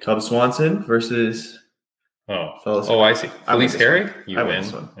thing? Cub Swanson versus Oh, Fellas. I see. I win Elise this Harry? one. You I win. win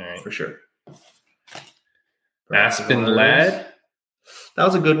this one All right. for sure. Aspen Ladd? That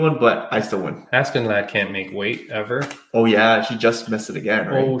was a good one, but I still win. Aspen Ladd can't make weight ever. Oh yeah, she just missed it again,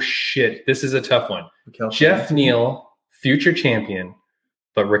 right? Oh, shit. This is a tough one. Raquel Jeff Pennington. Neal, future champion,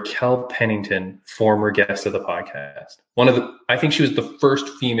 but Raquel Pennington, former guest of the podcast. I think she was the first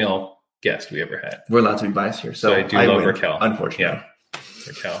female guest we ever had. We're allowed to be biased here, so So I do love win, Raquel. Unfortunately,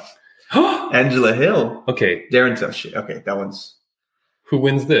 Raquel. Angela Hill, Okay, Darren Till. Shit. Okay, that one's who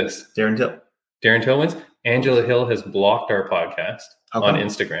wins this? Darren Till. Darren Till wins. Angela Hill has blocked our podcast How on come?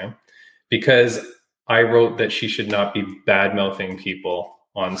 Instagram because I wrote that she should not be bad-mouthing people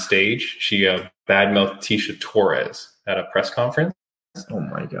on stage. She bad-mouthed Tisha Torres at a press conference. Oh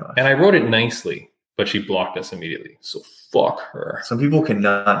my god. And I wrote it nicely, but she blocked us immediately. So fuck her. Some people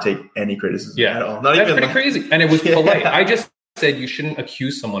cannot take any criticism Yeah, at all. Not that's even pretty like, crazy. And it was Yeah. polite. I just said you shouldn't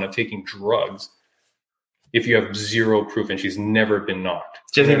accuse someone of taking drugs if you have zero proof and she's never been knocked.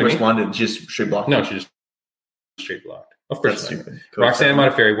 She hasn't You know even what I mean? responded. Just straight blocked. No, she just straight blocked. Of course That's not. stupid. Roxanne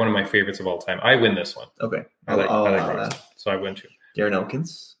Modafferi, one of my favorites of all time. I win this one. Okay. I like allow Roxanne. that. So I win too. Darren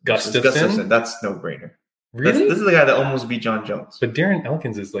Elkins. Gustafson? Gustafson. That's no brainer. Really? This is the guy that almost beat John Jones. But Darren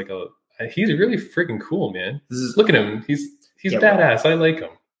Elkins is like he's really freaking cool, man. This is Look at him. He's Yeah, badass. I like him.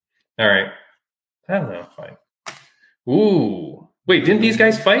 All right. I don't know. Fine. Ooh. Wait, didn't these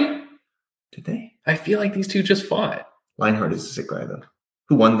guys fight? Did they? I feel like these two just fought. Lionheart is a sick guy though.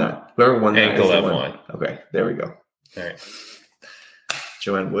 Who won that? Whoever won that. is the Ankalev one. won. Okay, there we go. All right.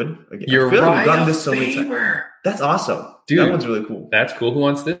 Joanne Wood. Again. You're I feel like right. we've gotten this so many times. Favor. That's awesome. Dude. That one's really cool. That's cool. Who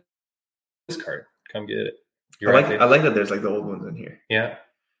wants this card? Come get it. I You're like right. I like that there's like the old ones in here. Yeah.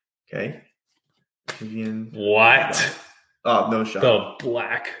 Okay. Vivian. What? Oh, no shot. The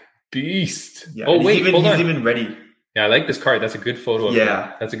Black Beast. Yeah. Oh, and wait. Hold he's on. even ready. Yeah, I like this card. That's a good photo of Yeah.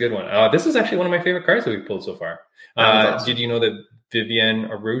 her. That's a good one. This is actually one of my favorite cards that we've pulled so far. That was awesome. Did you know that Vivienne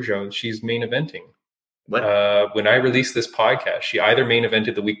Araujo, she's main eventing? What? When I released this podcast, she either main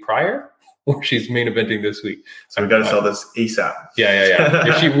evented the week prior or she's main eventing this week. So we got to sell this ASAP. Yeah.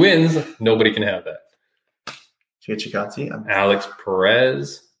 If she wins, nobody can have that. Chikadze. Alex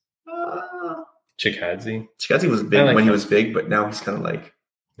Perez. Chikadze. Chikadze was big when he was big, but now he's kind of like,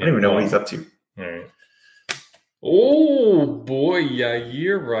 I don't even know what he's up to. All right. Oh, boy.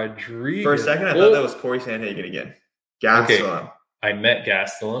 Yair Rodriguez. For a second, I thought that was Corey Sandhagen again. Gastelum. Okay. I met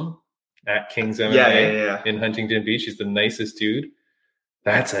Gastelum at King's MMA in Huntington Beach. He's the nicest dude.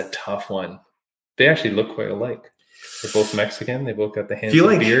 That's a tough one. They actually look quite alike. They're both Mexican. They both got the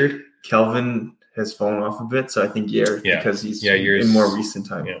handsome beard. Kelvin has fallen off a bit, so I think Yair, because he's in more recent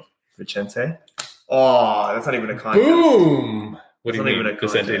time. Yeah. Vicente. Oh, that's not even a contest. Boom! What do you mean?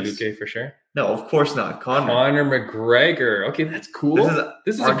 Vicente Luque for sure? No, of course not. Conor McGregor. Okay, that's cool.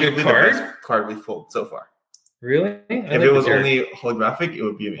 This is a good card. The best card we've pulled so far. Really? If it was only holographic, it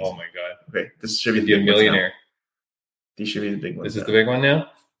would be amazing. Oh my god. Okay, this should be the big millionaire. These should be the big ones. This is the big one now?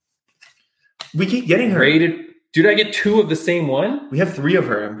 We keep getting her. Rated. Did I get 2 of the same one? We have 3 of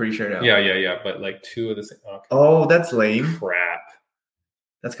her, I'm pretty sure now. Yeah. But like 2 of the same. Okay. Oh, that's lame. Crap.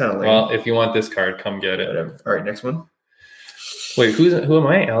 That's kind of lame. Well, if you want this card, come get it. Whatever. All right, next one. Wait, who am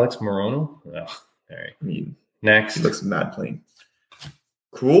I? Alex Morono? Oh, all right. I mean, next. He looks mad plain.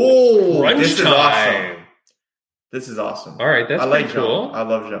 Cool. Crunch time. This is awesome. All right, that's pretty cool. I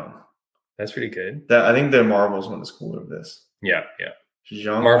love Jean. That's pretty good. I think the Marvels one is cooler of this. Yeah.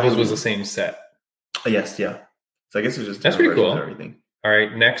 Jean Marvels was the same set. Yes, yeah. So I guess it's just that's pretty cool. Everything. All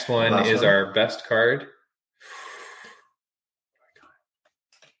right, next one is our best card.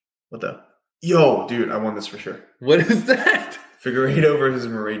 What the? Yo, dude, I won this for sure. What is that? Figueiredo versus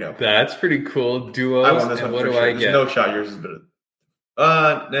Moreno. That's pretty cool. Duos. I won this and one what for do sure. I get? There's no shot. Yours is better.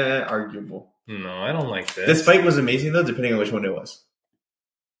 Arguable. No, I don't like this. This fight was amazing though, depending on which one it was.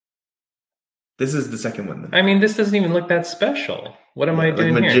 This is the second one. Then. I mean, this doesn't even look that special. What am I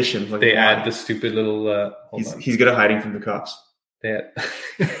doing like magicians, here? like they add the stupid little. He's good at hiding from the cops.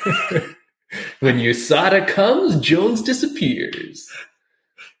 When USADA comes, Jones disappears.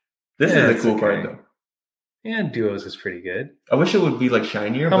 This is a cool card though. Yeah, Duos is pretty good. I wish it would be like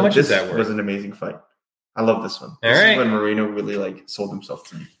shinier. How but much this is that worth? Was an amazing fight. I love this one. This is when Moreno really like sold himself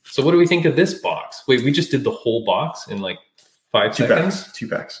to me. So what do we think of this box? Wait, we just did the whole box in like 5 seconds? 2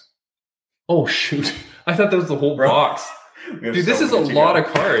 packs. Oh, shoot. I thought that was the whole box. Dude, this is a lot of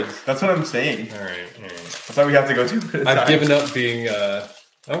cards. That's what I'm saying. All right. That's why we have to go 2 at a time. I've given up being...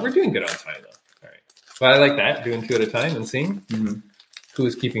 we're doing good on time, though. All right. But I like that, doing 2 at a time and seeing who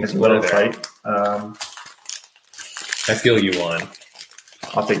is keeping score there. Fight. I feel you won.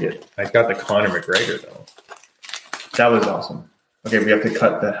 I'll take it. I got the Conor McGregor, though. That was awesome. Okay, we have to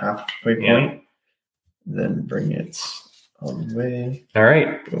cut the halfway point. Then bring it all the way. All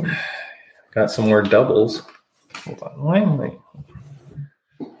right. Boom. Got some more doubles. Hold on. Why am I?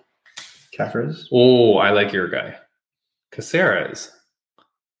 Caffers. Oh, I like your guy. Caceres.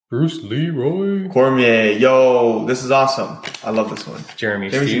 Bruce Leroy. Cormier. Yo, this is awesome. I love this one. Jeremy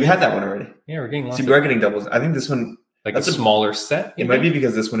we had that one already. Yeah, we're getting lots. We're getting doubles. I think this one... Like that's a smaller set? It might be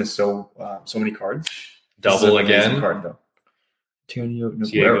because this one is so many cards. Double again. Card, though.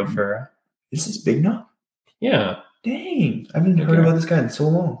 Diego Ferreira. Is this big now? Yeah. Dang. I haven't heard about this guy in so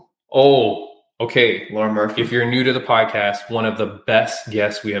long. Oh, okay. Lauren Murphy. If you're new to the podcast, one of the best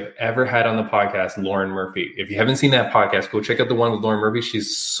guests we have ever had on the podcast, Lauren Murphy. If you haven't seen that podcast, go check out the one with Lauren Murphy.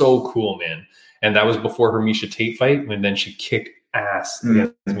 She's so cool, man. And that was before her Miesha Tate fight, and then she kicked ass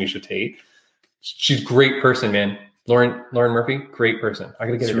against Miesha Tate. She's a great person, man. Lauren Murphy, great person. I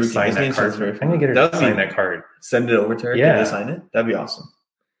gotta get her to sign that card. I'm gonna get her to sign that card. Send it over to her. Yeah. Can they sign it? That'd be awesome.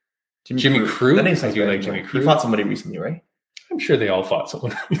 Jimmy Crew? That name sounds like Jimmy Crew. He fought somebody recently, right? I'm sure they all fought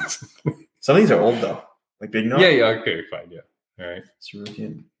someone recently. Some of these are old though. Like Big Nog? Yeah, okay, fine, yeah. All right.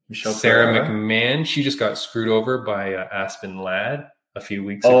 Michelle Sarah Pereira. McMahon, she just got screwed over by Aspen Ladd a few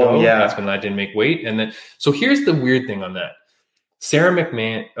weeks ago. Oh, yeah. Aspen Ladd didn't make weight. And then, so here's the weird thing on that. Sarah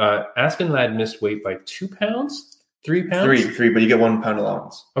McMahon, Aspen Ladd missed weight by 2 pounds? 3 pounds? Three, but you get 1 pound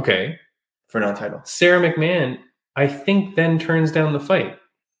allowance. Okay. For non-title. Sarah McMahon, I think, then turns down the fight.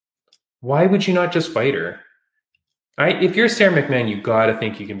 Why would you not just fight her? If you're Sarah McMahon, you got to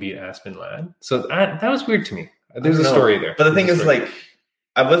think you can beat Aspen Ladd. So that was weird to me. There's a story there. But the thing is, like,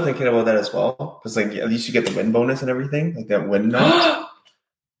 I was thinking about that as well. Because, like, at least you get the win bonus and everything. Like, that win knot.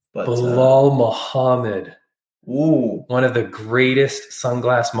 But Bilal Muhammad. Ooh. One of the greatest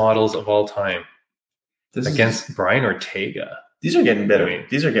sunglass models of all time. Against Brian Ortega. These are getting better.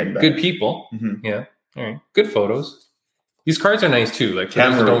 These are getting better. Good people. Mm-hmm. Yeah. All right. Good photos. These cards are nice too. Like, for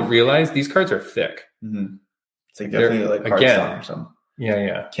those who don't realize, these cards are thick. Mm-hmm. It's like definitely like cardstock or something.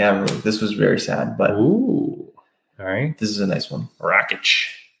 Yeah. Cameroon. This was very sad, but ooh. All right. This is a nice one. Rakic.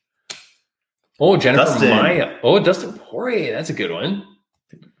 Oh, Jennifer Dustin. Maya. Oh, Dustin Poirier. That's a good one.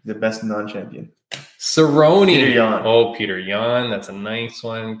 The best non-champion. Cerrone. Peter Yan. Oh, Peter Yan. That's a nice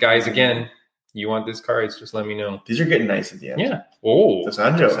one. Guys, again, you want these cards, just let me know. These are getting nice at the end. Yeah. Oh. Dos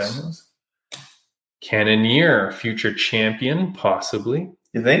Anjos. Cannonier, future champion, possibly.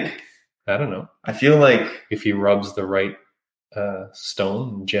 You think? I don't know. I feel like If he rubs the right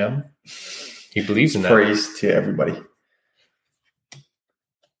stone, gem, he believes in that. praise to everybody.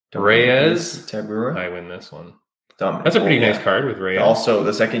 Reyes. Tabura. I win this one. Dominic. That's a pretty Oh, yeah. nice card with Reyes. Also,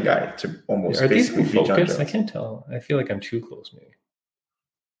 the second guy to almost Are these basically in beat John focus? Jones. I can't tell. I feel like I'm too close, maybe.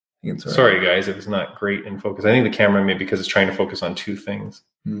 I think it's all right. Sorry, guys, if it's not great in focus. I think the camera maybe because it's trying to focus on two things.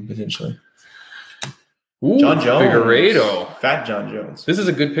 Potentially. Ooh, John Jones. Figueiredo. Fat John Jones. This is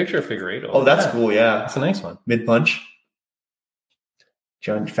a good picture of Figueiredo. Oh, that's cool. Yeah. That's a nice one. Mid punch.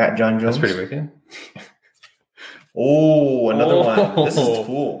 Fat John Jones. That's pretty wicked. Oh, another one. This is Oh.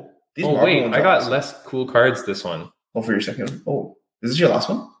 cool. These Oh, Marvel wait, ones I are got awesome. less cool cards this one. Oh, for your second one. Oh, is this your last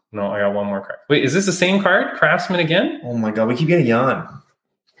one? No, I got one more card. Wait, is this the same card? Craftsman again? Oh my god, we keep getting yawn.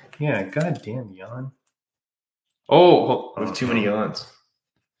 Yeah, goddamn yawn. Oh, We have too many yawns.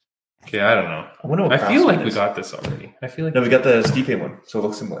 Okay, I don't know. I wonder what I feel Craftsman like we is. got this already. I feel like No, we got the Stipe one, so it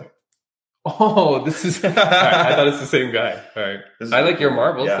looks similar. Oh, this is. All right, I thought it's the same guy. All right, This is I like your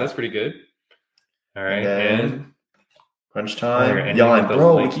marbles. Yeah. That's pretty good. All right, And and crunch Oh, time. you're ending Yawn, with the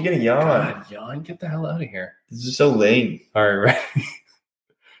bro. link. We keep getting yawn. God, yawn, get the hell out of here. This is so lame. All right, right.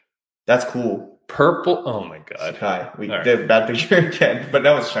 That's cool. Purple. Oh my god. Kai. We All right. did a bad picture again, but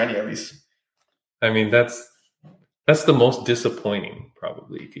now it's shiny at least. I mean, that's the most disappointing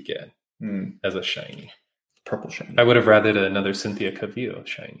probably you could get as a shiny. Purple shiny. I would have rathered another Cynthia Cavillo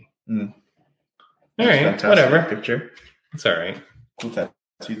shiny. Mm. All right, Fantastic whatever. picture. It's all right. Cool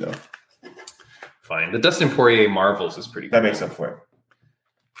tattoo though. Fine. The Dustin Poirier Marvels is pretty. That cool. makes up for it.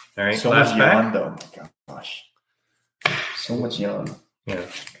 All right, So last much pack. yawn though. Oh my gosh. So much yawn. Yeah,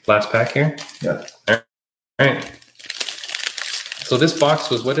 last pack here. Yeah. All right. So this box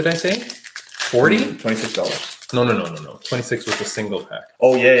was, what did I say? 40? $26. No. 26 was a single pack.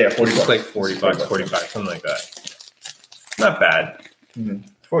 Oh yeah, 40 It's bucks. like 40 bucks, 45, something like that. Not bad.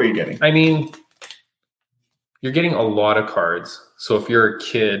 What are you getting? I mean, you're getting a lot of cards. So if you're a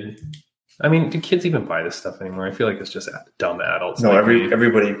kid, I mean, do kids even buy this stuff anymore? I feel like it's just dumb adults. No, like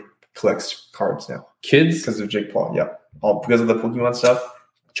everybody collects cards now kids. because of Jake Paul. Yeah, all because of the Pokemon stuff.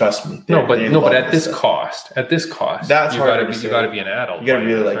 Trust me. No, but love at this stuff. cost, That's you hard gotta to be say. you gotta be an adult. You gotta buying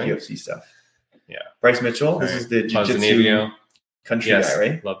really this, like right? UFC stuff. Yeah. Bryce Mitchell. This All is the jiu-jitsu Ponzinibbio. country Yes, guy,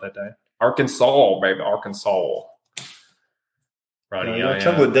 right? love that guy. Arkansas, baby, Arkansas. Ronnie,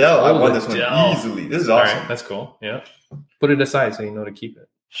 Chuck Liddell. I won this one Liddell. easily. This is All awesome. right, that's cool. Yeah, put it aside so you know to keep it.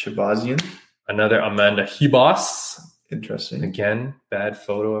 Shabazian. Another Amanda Hibas. Interesting. Again, bad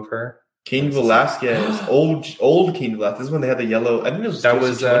photo of her. Cain Velasquez. old Cain Velasquez. This is when they had the yellow. I think it was That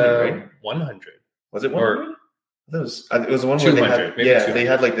was 200, right? 100. Was it or- 100? It was the one where they 200, had. maybe Yeah, 200. they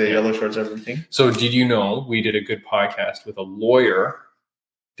had like the Yeah. yellow shorts and everything. So did you know we did a good podcast with a lawyer,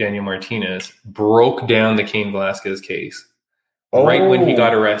 Daniel Martinez, broke down the Cain Velasquez case right when he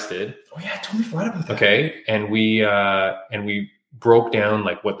got arrested. Oh yeah, I totally forgot about that. Okay, and we broke down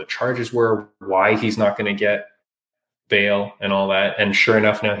like what the charges were, why he's not going to get bail and all that. And sure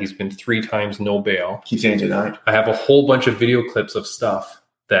enough, now he's been 3 times no bail. Keeps getting denied. I have a whole bunch of video clips of stuff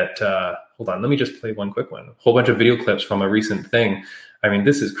that hold on, let me just play one quick one. A whole bunch of video clips from a recent thing. I mean,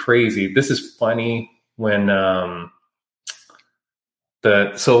 this is crazy. This is funny when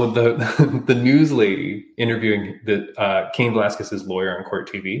the news lady interviewing the Cain Velasquez's lawyer on Court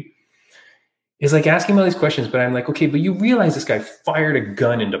TV is like asking all these questions, but I'm like, okay, but you realize this guy fired a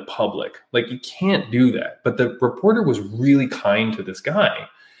gun into public. Like, you can't do that. But the reporter was really kind to this guy.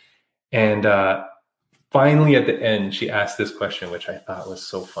 And finally, at the end, she asked this question, which I thought was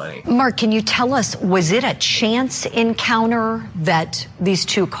so funny. Mark, can you tell us, was it a chance encounter that these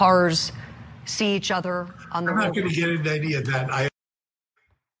two cars see each other on the I'm road? not going to get into any of that.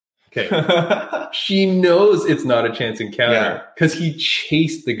 Okay. She knows it's not a chance encounter Yeah. because he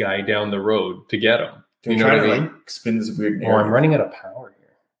chased the guy down the road to get him. They're You know trying what I to mean? like spin this weird Oh, I'm narrative. running out of power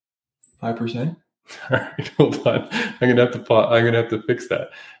here. 5%. All right, hold on. I'm gonna have to fix that.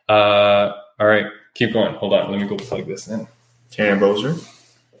 All right, keep going. Hold on. Let me go plug this in. Tanner Bozer.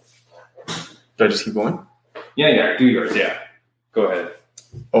 Do I just keep going? Yeah. Do yours. Yeah. Go ahead.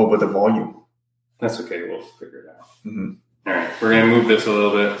 Oh, but the volume. That's okay. We'll figure it out. Mm-hmm. All right. We're gonna move this a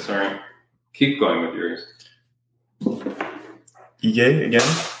little bit. Sorry. Keep going with yours. Ige again.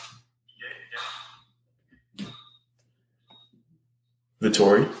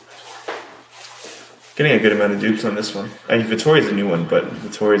 Vittori. Getting a good amount of dupes on this one. I mean, Vittori's a new one, but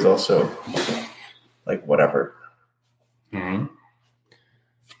Vittori's also like whatever. Mm-hmm.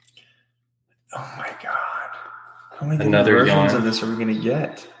 Oh my god! How many Another versions yawn. of this are we gonna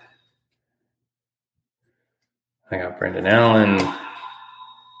get? I got Brendan Allen,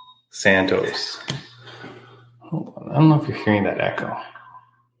 Santos. Hold on. I don't know if you're hearing that echo.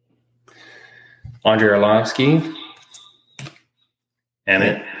 Andre Arlovsky,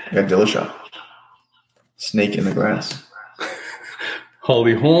 Emmett, I got Dillashaw. Snake in the grass.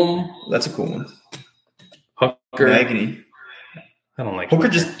 Holly Holm, That's a cool one. Hooker. Agony. I don't like Hooker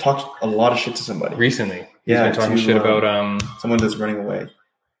just talked a lot of shit to somebody. recently. He's Yeah, been talking to, shit about someone that's running away.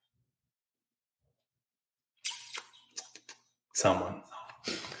 someone.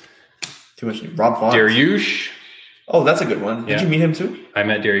 Too much. Rob Font. Dariush. Oh, that's a good one. Did Yeah. you meet him too? I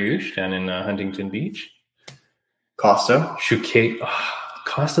met Dariush down in Huntington Beach. Costa. Shuke.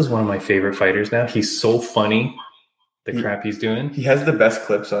 Costa's one of my favorite fighters now. He's so funny. The He- crap he's doing. He has the best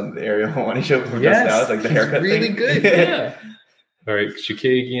clips on the Ariel Hawani show from just now. It's like the he's haircut really thing. good. Yeah. All right,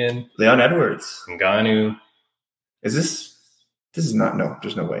 Shukagian, Leon Edwards. Ngannou. Is this? This is not. No,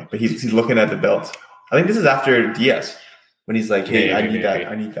 there's no way. But he's looking at the belt. I think this is after Diaz when he's like, "Hey, I Maybe, need that. maybe.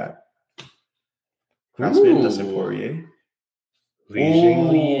 I need that." Craftsman, Ooh. Dustin Poirier. Li Jing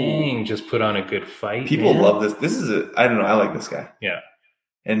Ooh. Liang just put on a good fight. People man. love this. This is a. I don't know. I like this guy. Yeah.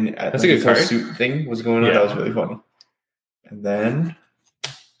 And That's a good this whole card. suit thing was going on. Yeah. That was really funny. And then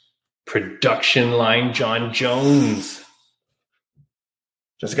Production line John Jones.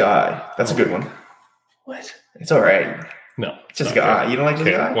 Jessica Ai. That's a good one. What? It's all right. No. it's Jessica not Ai. good. You don't like Okay,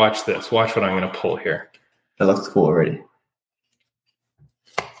 Jessica Ai? watch this. Watch what I'm going to pull here. That looks cool already.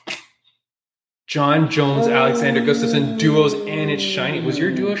 John Jones, Alexander Gustafsson, duos, and it's shiny. Was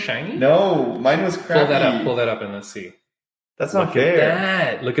your duo shiny? No, mine was crappy. Pull that up and let's see. That's not Look fair. at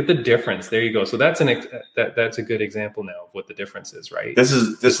that. Look at the difference. There you go. So that's that's a good example now of what the difference is, right? This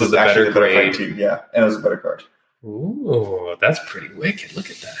was was a actually better a better grade. fight too. Yeah, and it was a better card. Ooh, that's pretty wicked. Look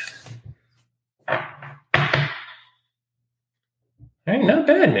at that. Hey, not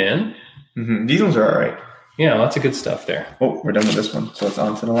bad, man. Mm-hmm. These ones are all right. Yeah, lots of good stuff there. Oh, we're done with this one, so it's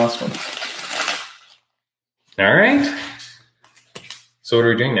on to the last one. All right. So what are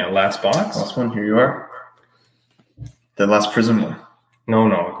we doing now? Last box? Last one. Here you are. The last Prism one.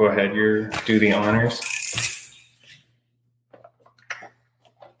 No. Go ahead. Do the honors.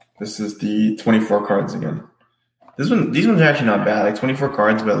 This is the 24 cards again. These ones are actually not bad. Like 24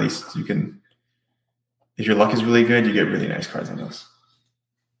 cards, but at least you can. If your luck is really good, you get really nice cards on those.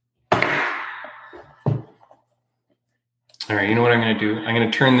 All right, you know what I'm going to do? I'm going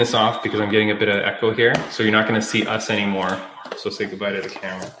to turn this off because I'm getting a bit of echo here. So you're not going to see us anymore. So say goodbye to the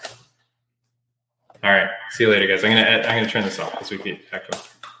camera. All right, see you later, guys. I'm going to turn this off because we get echo.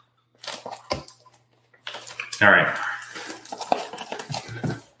 All right.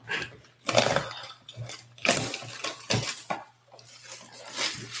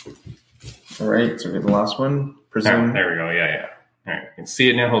 All right, so we have the last one. Prism. There we go. Yeah. All right, you can see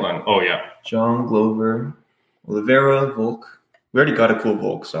it now. Hold on. Oh, yeah. John Glover. Oliveira. Volk. We already got a cool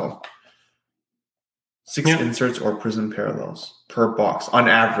Volk, so 6 Yeah. inserts or Prism parallels per box on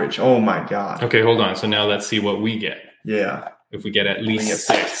average. Oh my god. Okay, hold on. So now let's see what we get. Yeah. If we get at We least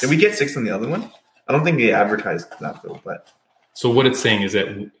get 6. Did we get 6 on the other one? I don't think they advertised that though, but So what it's saying is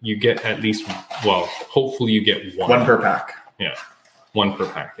that you get at least, well, hopefully you get one. one per pack. Yeah. One per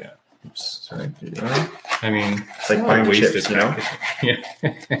pack, yeah. Oops, sorry. There you go. I mean, It's like not buying wasted chips, you know? packaging.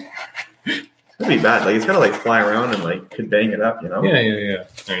 Yeah. It's gonna be bad. Like it's gotta like fly around and like could bang it up, you know? Yeah.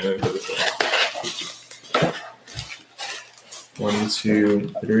 All right, let me put this away. 1, 2,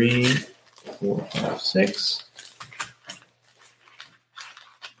 3, 4, 5, 6.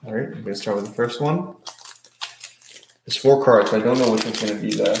 All right, I'm gonna start with the first one. There's 4 cards, so I don't know which one's gonna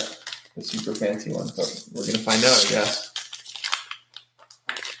be the super fancy one, but we're gonna find out, I guess.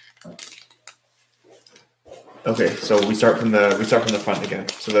 Okay, so we start from the front again.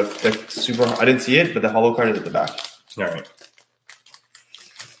 So the super, I didn't see it, but the hollow card is at the back. All right.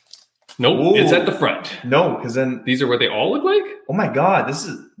 Nope, Ooh. it's at the front. No, because then These are what they all look like? oh my god, this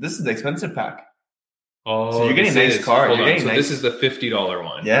is the expensive pack. Oh, So you're getting this nice is- cards. Hold You're on. getting So nice- this is the $50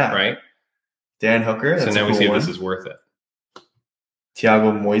 one. Yeah. Right? Dan Hooker. So That's now a we cool see one. if this is worth it.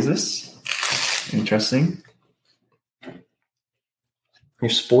 Thiago Moises. Interesting. You're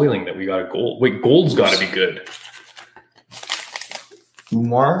spoiling that we got a gold. Wait, gold's got to be good.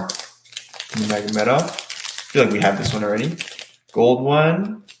 Umar. Magomedov. I feel like we have this one already. Gold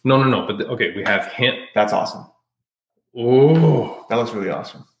one. No. But okay, we have him. That's awesome. Oh, That looks really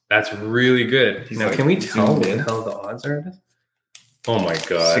awesome. that's really good. He's Now, like can we tell zoomed what in. the hell the odds are of this? Oh my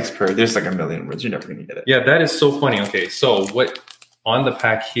god. 6 per. There's like a million words. You're never gonna get it. Yeah, that is so funny. Okay, so what on the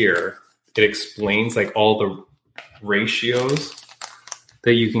pack here it explains like all the ratios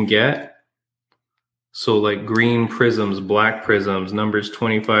that you can get. So like green prisms, black prisms, numbers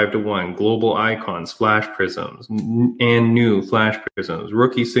 25-1, global icons, flash prisms, and new flash prisms,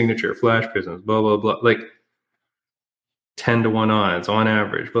 rookie signature flash prisms, blah, blah, blah. Like 10-1 odds on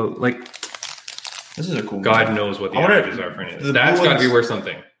average. But like, This is a cool God one. knows what the I wonder- averages are for any of this. the That's blue got to be ones- worth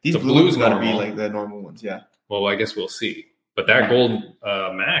something. These The blue blue's ones gotta be normal. like the normal ones, yeah. Well, I guess we'll see. But that gold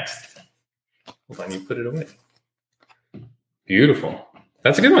maxed. Hold on, you put it away. Beautiful.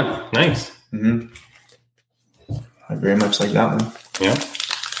 That's a good one. Nice. Mm-hmm. I very much like that one. Yeah.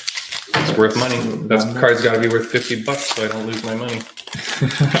 It's worth money. That card's got to be worth $50 so I don't lose my money.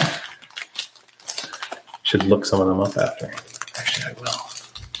 Should look some of them up after. Actually, I will.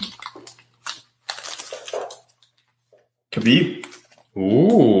 Khabib.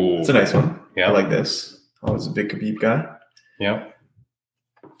 Ooh. It's a nice one. Yeah. I like this. I was a big Khabib guy. Yeah.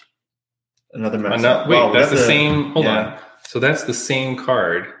 Another match. Wait, that's the same. Hold on. So that's the same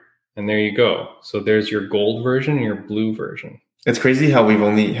card. And there you go. So there's your gold version and your blue version. It's crazy how we've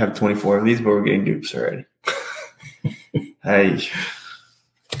only have 24 of these, but we're getting dupes already. Hey.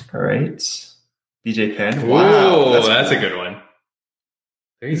 All right. BJ Penn. Wow. Whoa, that's a good one.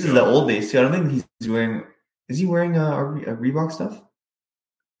 There you This go. is the old days, too. I don't think he's wearing... Is he wearing a Reebok stuff?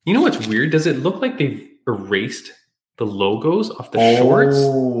 You know what's weird? Does it look like they've erased the logos off the shorts?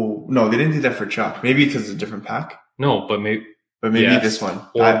 Oh, no, they didn't do that for Chuck. Maybe because it's a different pack. No, but maybe But this one.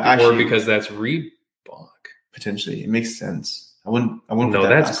 or because that's Reebok. Potentially. It makes sense. I wouldn't put No, that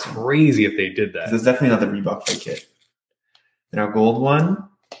that's past him. crazy if they did 'Cause that. it's definitely not the Reebok fake kit. Then our gold one.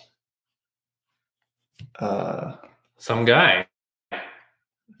 Some guy.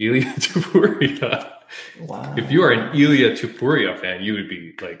 Ilya Tupuria. Wow. If you are an Ilya Tupuria fan, you would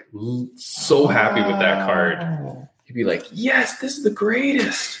be like so happy with that card. You'd be like, yes, this is the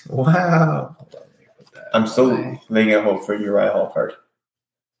greatest. Wow. Hold on, let me put that I'm still away. laying out hope for Uriah Hall card.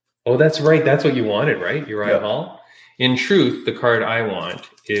 Oh, that's right. That's what you wanted, right? Uriah Yeah. Hall. In truth, the card I want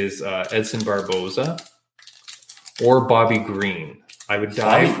is Edson Barboza or Bobby Green. I would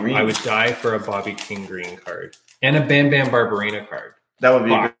die. Bobby Green. I would die for a Bobby King Green card and a Bam Bam Barberina card, That would be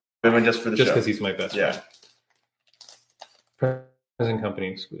Fuck. a good one just for the just show. because he's my best Yeah. friend. Present company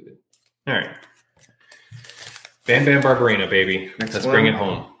excluded. All right. Bam Bam Barberina, baby. Next Let's one. bring it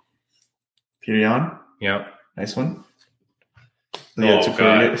home. Peter Yan. Yep. Nice one. Oh,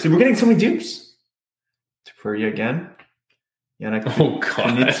 God. See, we're getting so many dupes. Tupuria again. Yannick Oh, God.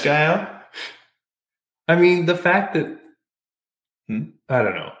 Kunitskaya. I mean, the fact that Hmm? I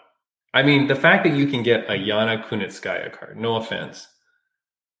don't know. I mean, the fact that you can get a Yana Kunitskaya card, no offense,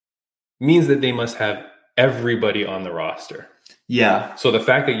 means that they must have everybody on the roster. Yeah. So the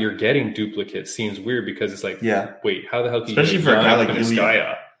fact that you're getting duplicates seems weird because it's like, Yeah. wait, how the hell can Especially you for a get guy Yana like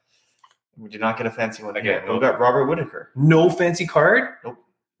Kunitskaya? We did not get a fancy one Again, again. no. We got Robert Whitaker. No fancy card?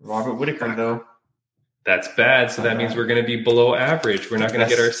 Robert Whitaker, though. That's bad. So that means we're going to be below average. We're not going to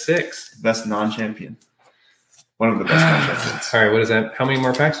get our 6. Best non-champion. One of the best non-champions. All right, what is that? How many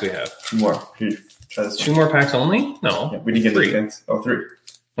more packs do we have? 2 more. Here, try this 2 one. more packs only? No. Yeah, we didn't get 3. any fancy. Oh, 3.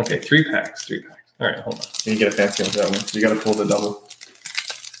 Okay, 3 packs. 3 packs. All right, hold on. You get a fancy one for that one. You got to pull the double.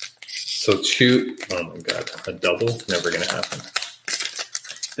 So 2. Oh my god, a double? Never going to happen.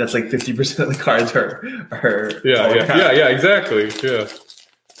 That's like 50% of the cards are Yeah, exactly. Yeah.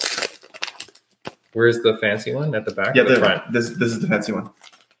 Where's the fancy one? At the back Yeah, or the front? this is the fancy one.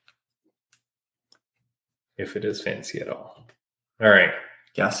 If it is fancy at all. All right.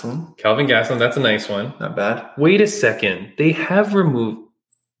 Gastelum, Calvin Gastelum, that's a nice one. not bad. Wait a second. They have removed...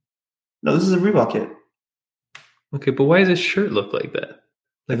 No, this is a Reebok kit. Okay, but why does his shirt look like that?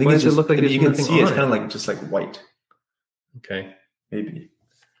 I Like, think why it's does just, it look like there's you can nothing see it's on kind of it? like just like white, Okay. maybe.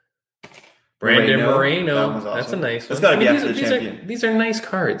 Brandon Moreno, Moreno. that one's That's a awesome. nice That's one. gotta be I mean, after the these champion. These are nice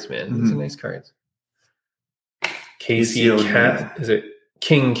cards, man. These are Mhm. nice cards. Casey Casey Cat. Is it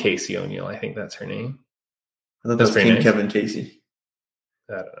King Casey O'Neill? I think that's her name. I thought That's that was very King nice. Kevin Casey.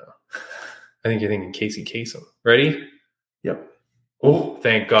 I don't know. I think you're thinking Casey Kasem. Ready? Yep. Oh,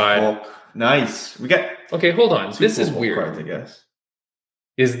 thank God. Volk. Nice. We got Okay, hold on. 2 This is full Volk weird. cards, I guess.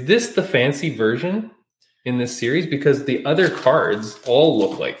 Is this the fancy version in this series? Because the other cards all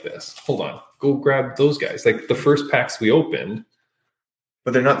look like this. Hold on. Go grab those guys. Like the first packs we opened,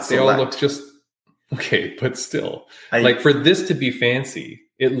 But they're not they select. all look just okay, but still. I, Like for this to be fancy,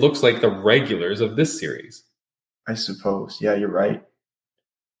 it looks like the regulars of this series. I suppose. Yeah, you're right.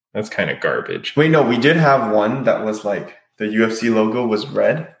 That's kind of garbage. Wait, no, we did have one that was like the UFC logo was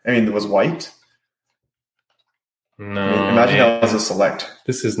red. I mean, it was white. No, I mean, imagine man. that was a select.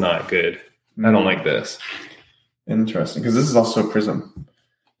 This is not good. I don't like this. Interesting, because this is also a prism.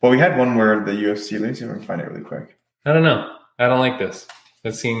 Well, we had one where the UFC. Let me see if I can find it really quick. I don't know. I don't like this.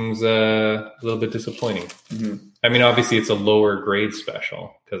 That seems a little bit disappointing. Mm-hmm. I mean, obviously it's a lower grade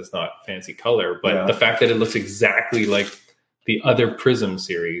special because it's not fancy color, but the fact that it looks exactly like the other Prism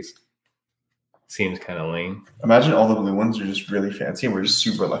series seems kind of lame. Imagine all the blue ones are just really fancy and we're just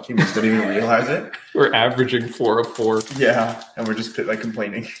super lucky. We just don't even realize it. We're averaging 4 of 4. Yeah, and we're just like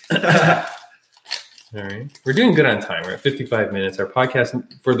complaining. All right. We're doing good on time. We're at 55 minutes. Our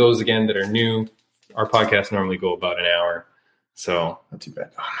podcast, for those, again, that are new, our podcasts normally go about an hour. So, not too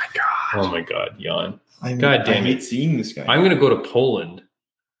bad. Oh my god, yawn. God damn it. I hate seeing this guy. I'm going to go to Poland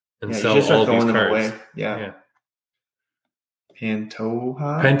and sell all these cards. Away. Yeah.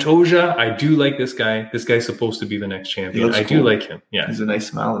 Pantoja. I do like this guy. This guy's supposed to be the next champion. I do like him. Yeah. He's a nice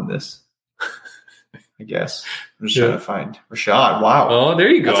smile in this. I guess. I'm just trying to find Rashad. Wow. Oh, there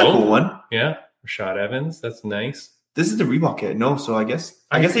you go. That's a cool one. Yeah. Rashad Evans. That's nice. This is the Reebok kit. No, so I guess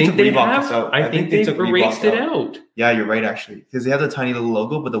they took Reebok out. I think they erased it out. Yeah, you're right, actually. Because they have the tiny little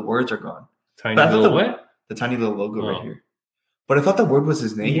logo, but the words are gone. Tiny little what? The tiny little logo right here. But I thought the word was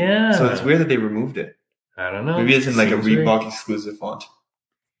his name. Yeah. So it's weird that they removed it. I don't know. Maybe it's in like a Reebok exclusive font.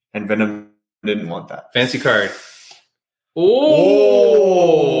 And Venom didn't want that. Fancy card.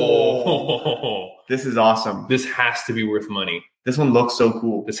 Oh! This is awesome. This has to be worth money. This one looks so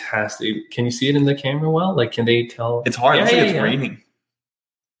cool. This has to. Can you see it in the camera well? Like, can they tell? It's hard. It's raining.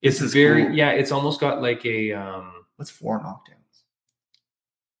 It's very cool. Yeah. It's almost got like a. What's 4 knockdowns?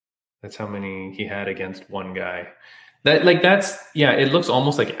 That's how many he had against one guy. It looks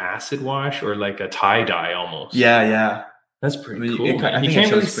almost like acid wash or like a tie dye almost. Yeah. That's pretty cool. You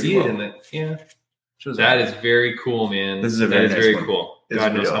can't really see it in it. Yeah. That is very cool, man. This is very cool.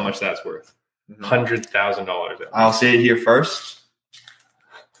 God knows how much that's worth. $100,000. I'll say it here first.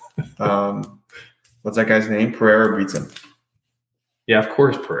 What's that guy's name? Pereira beats him. Yeah, of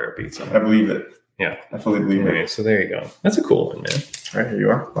course Pereira beats him. I believe it. Yeah. I fully believe it. So there you go. That's a cool one, man. All right, here you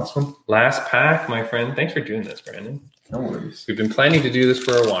are. Last one. Last pack, my friend. Thanks for doing this, Brandon. No worries. We've been planning to do this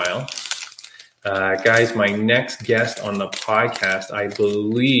for a while. Guys, my next guest on the podcast, I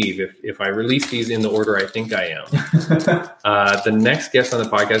believe, if I release these in the order I think I am, the next guest on the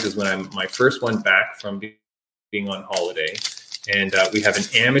podcast is when I'm my first one back from being on holiday. And we have an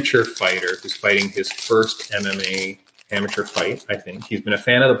amateur fighter who's fighting his first MMA amateur fight, I think. He's been a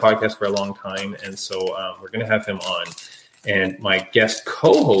fan of the podcast for a long time, and so we're going to have him on. And my guest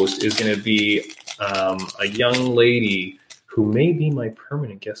co-host is going to be a young lady who may be my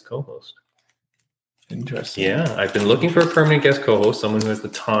permanent guest co-host. Interesting. Yeah, I've been looking for a permanent guest co-host, someone who has the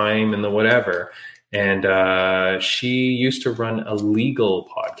time and the whatever. And she used to run a legal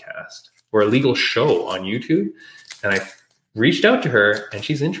podcast or a legal show on YouTube. And I reached out to her, and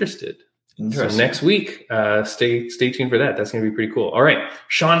she's interested. So next week, stay tuned for that. That's going to be pretty cool. All right,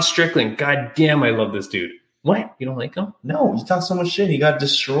 Sean Strickland. God damn, I love this dude. What? You don't like him? No, he talks so much shit. He got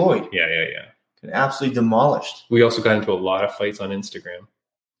destroyed. Yeah. Absolutely demolished. We also got into a lot of fights on Instagram.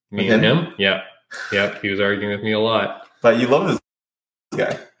 Me and him? Yeah. He was arguing with me a lot. But you love this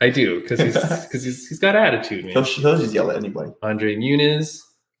guy. I do, because he's got attitude, man. He'll just yell at anybody. Andre Muniz.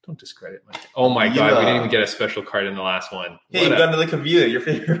 Don't discredit my. Oh my God, we didn't even get a special card in the last one. Hey, you got another Kavia, your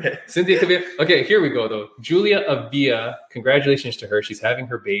favorite. Cynthia Kavia. Okay, here we go though. Julia Avia, congratulations to her. She's having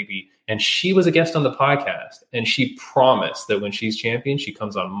her baby, and she was a guest on the podcast, and she promised that when she's champion, she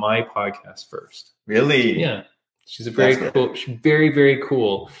comes on my podcast first. Really? Yeah. She's a very cool. She's very, very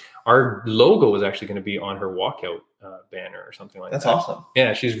cool. Our logo was actually going to be on her walkout banner or something like that. That's awesome.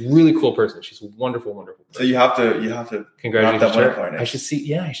 Yeah, she's a really cool person. She's a wonderful, wonderful person. So you have to congratulations to her. I should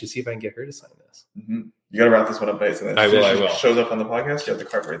see if I can get her to sign this. Mm-hmm. You got to wrap this one up nice. So I will. Shows up on the podcast. You have the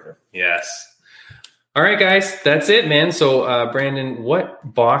card right there. Yes. All right, guys, that's it, man. So, Brandon,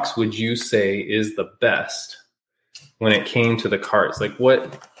 what box would you say is the best when it came to the cards? Like,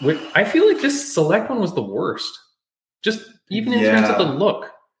 what I feel like this select one was the worst. Just even in terms of the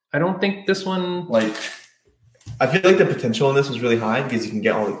look. I don't think this one... Like, I feel like the potential in this was really high because you can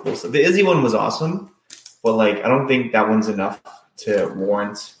get all the cool stuff. The Izzy one was awesome, but, like, I don't think that one's enough to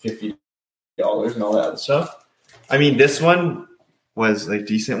warrant $50 and all that other stuff. I mean, this one was, like,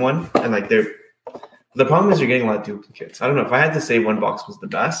 decent one. And, like, the problem is you're getting a lot of duplicates. I don't know. If I had to say one box was the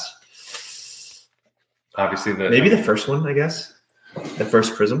best... Obviously, maybe the first one, I guess. The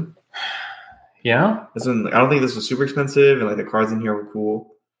first Prism. Yeah? This one, I don't think this was super expensive, and, like, the cards in here were cool.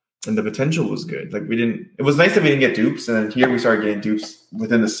 And the potential was good. Like, it was nice that we didn't get dupes, and then here we started getting dupes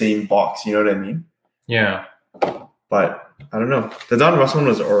within the same box. You know what I mean? Yeah. But I don't know. The Don Russ one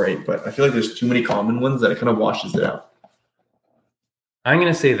was all right, but I feel like there's too many common ones that it kind of washes it out. I'm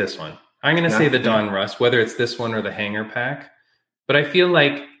going to say this one. I'm going to say the Don Russ, whether it's this one or the hanger pack. But I feel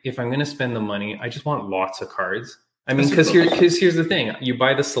like if I'm going to spend the money, I just want lots of cards. I mean, That's because here's the thing. You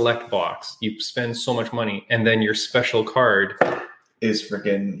buy the select box, you spend so much money, and then your special card is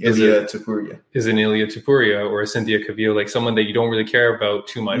freaking Ilya Topuria. Is an Ilya Topuria or a Cynthia Cavillo, like someone that you don't really care about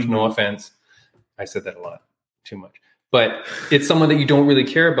too much. No offense. I said that a lot. Too much. But it's someone that you don't really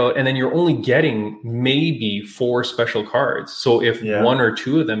care about, and then you're only getting maybe 4 special cards. So if 1 or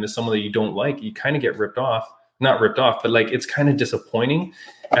 2 of them is someone that you don't like, you kind of get ripped off. Not ripped off, but like it's kind of disappointing.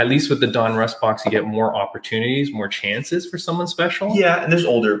 At least with the Don Russ box, you get more opportunities, more chances for someone special. Yeah, and there's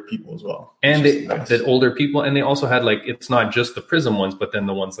older people as well. And the older people, and they also had like, it's not just the Prism ones, but then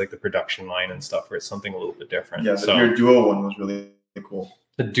the ones like the production line and stuff where it's something a little bit different. Yeah, so your duo one was really cool.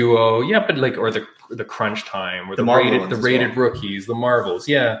 The duo, yeah, but like, or the crunch time, or the rated rookies, the Marvels,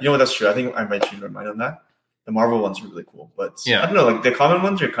 yeah. You know what? That's true. I think I might change my mind on that. The Marvel ones are really cool, but I don't know. Like the common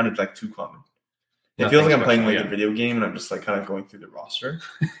ones are kind of like too common. It feels like I'm playing like a video game, and I'm just like kind of going through the roster.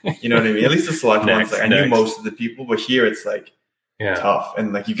 You know what I mean? At least the select ones, like I knew most of the people, but here it's like tough,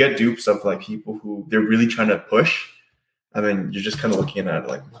 and like you get dupes of like people who they're really trying to push. I mean, you're just kind of looking at it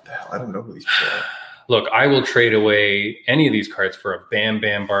like, what the hell? I don't know who these people are. Look, I will trade away any of these cards for a Bam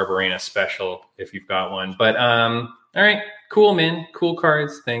Bam Barberena special if you've got one. But all right, cool, man. Cool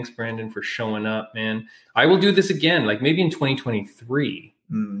cards. Thanks, Brandon, for showing up, man. I will do this again, like maybe in 2023.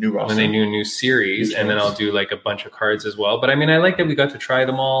 New roster. When they do a new series, and then I'll do like a bunch of cards as well. But I mean, I like that we got to try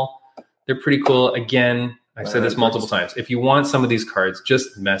them all. They're pretty cool. Again, I've said this multiple times. If you want some of these cards,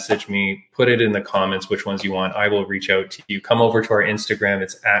 just message me, put it in the comments which ones you want. I will reach out to you. Come over to our Instagram.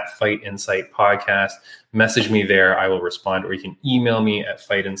 It's at Fight Insight Podcast. Message me there. I will respond, or you can email me at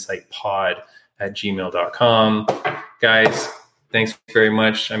fightinsightpod@gmail.com. Guys, thanks very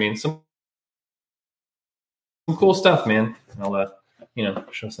much. I mean, some cool stuff, man. I'll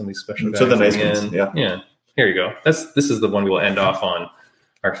show some of these special guys. So the nice ones, yeah. Here you go. This is the one we'll end off on.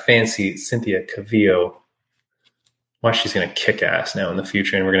 Our fancy Cynthia Cavillo. Watch, she's gonna kick ass now in the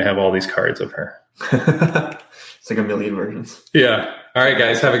future, and we're gonna have all these cards of her. It's like a million versions. Yeah. All right,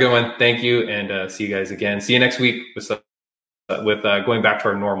 guys. Have a good one. Thank you, and see you guys again. See you next week with going back to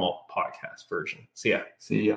our normal podcast version. See ya.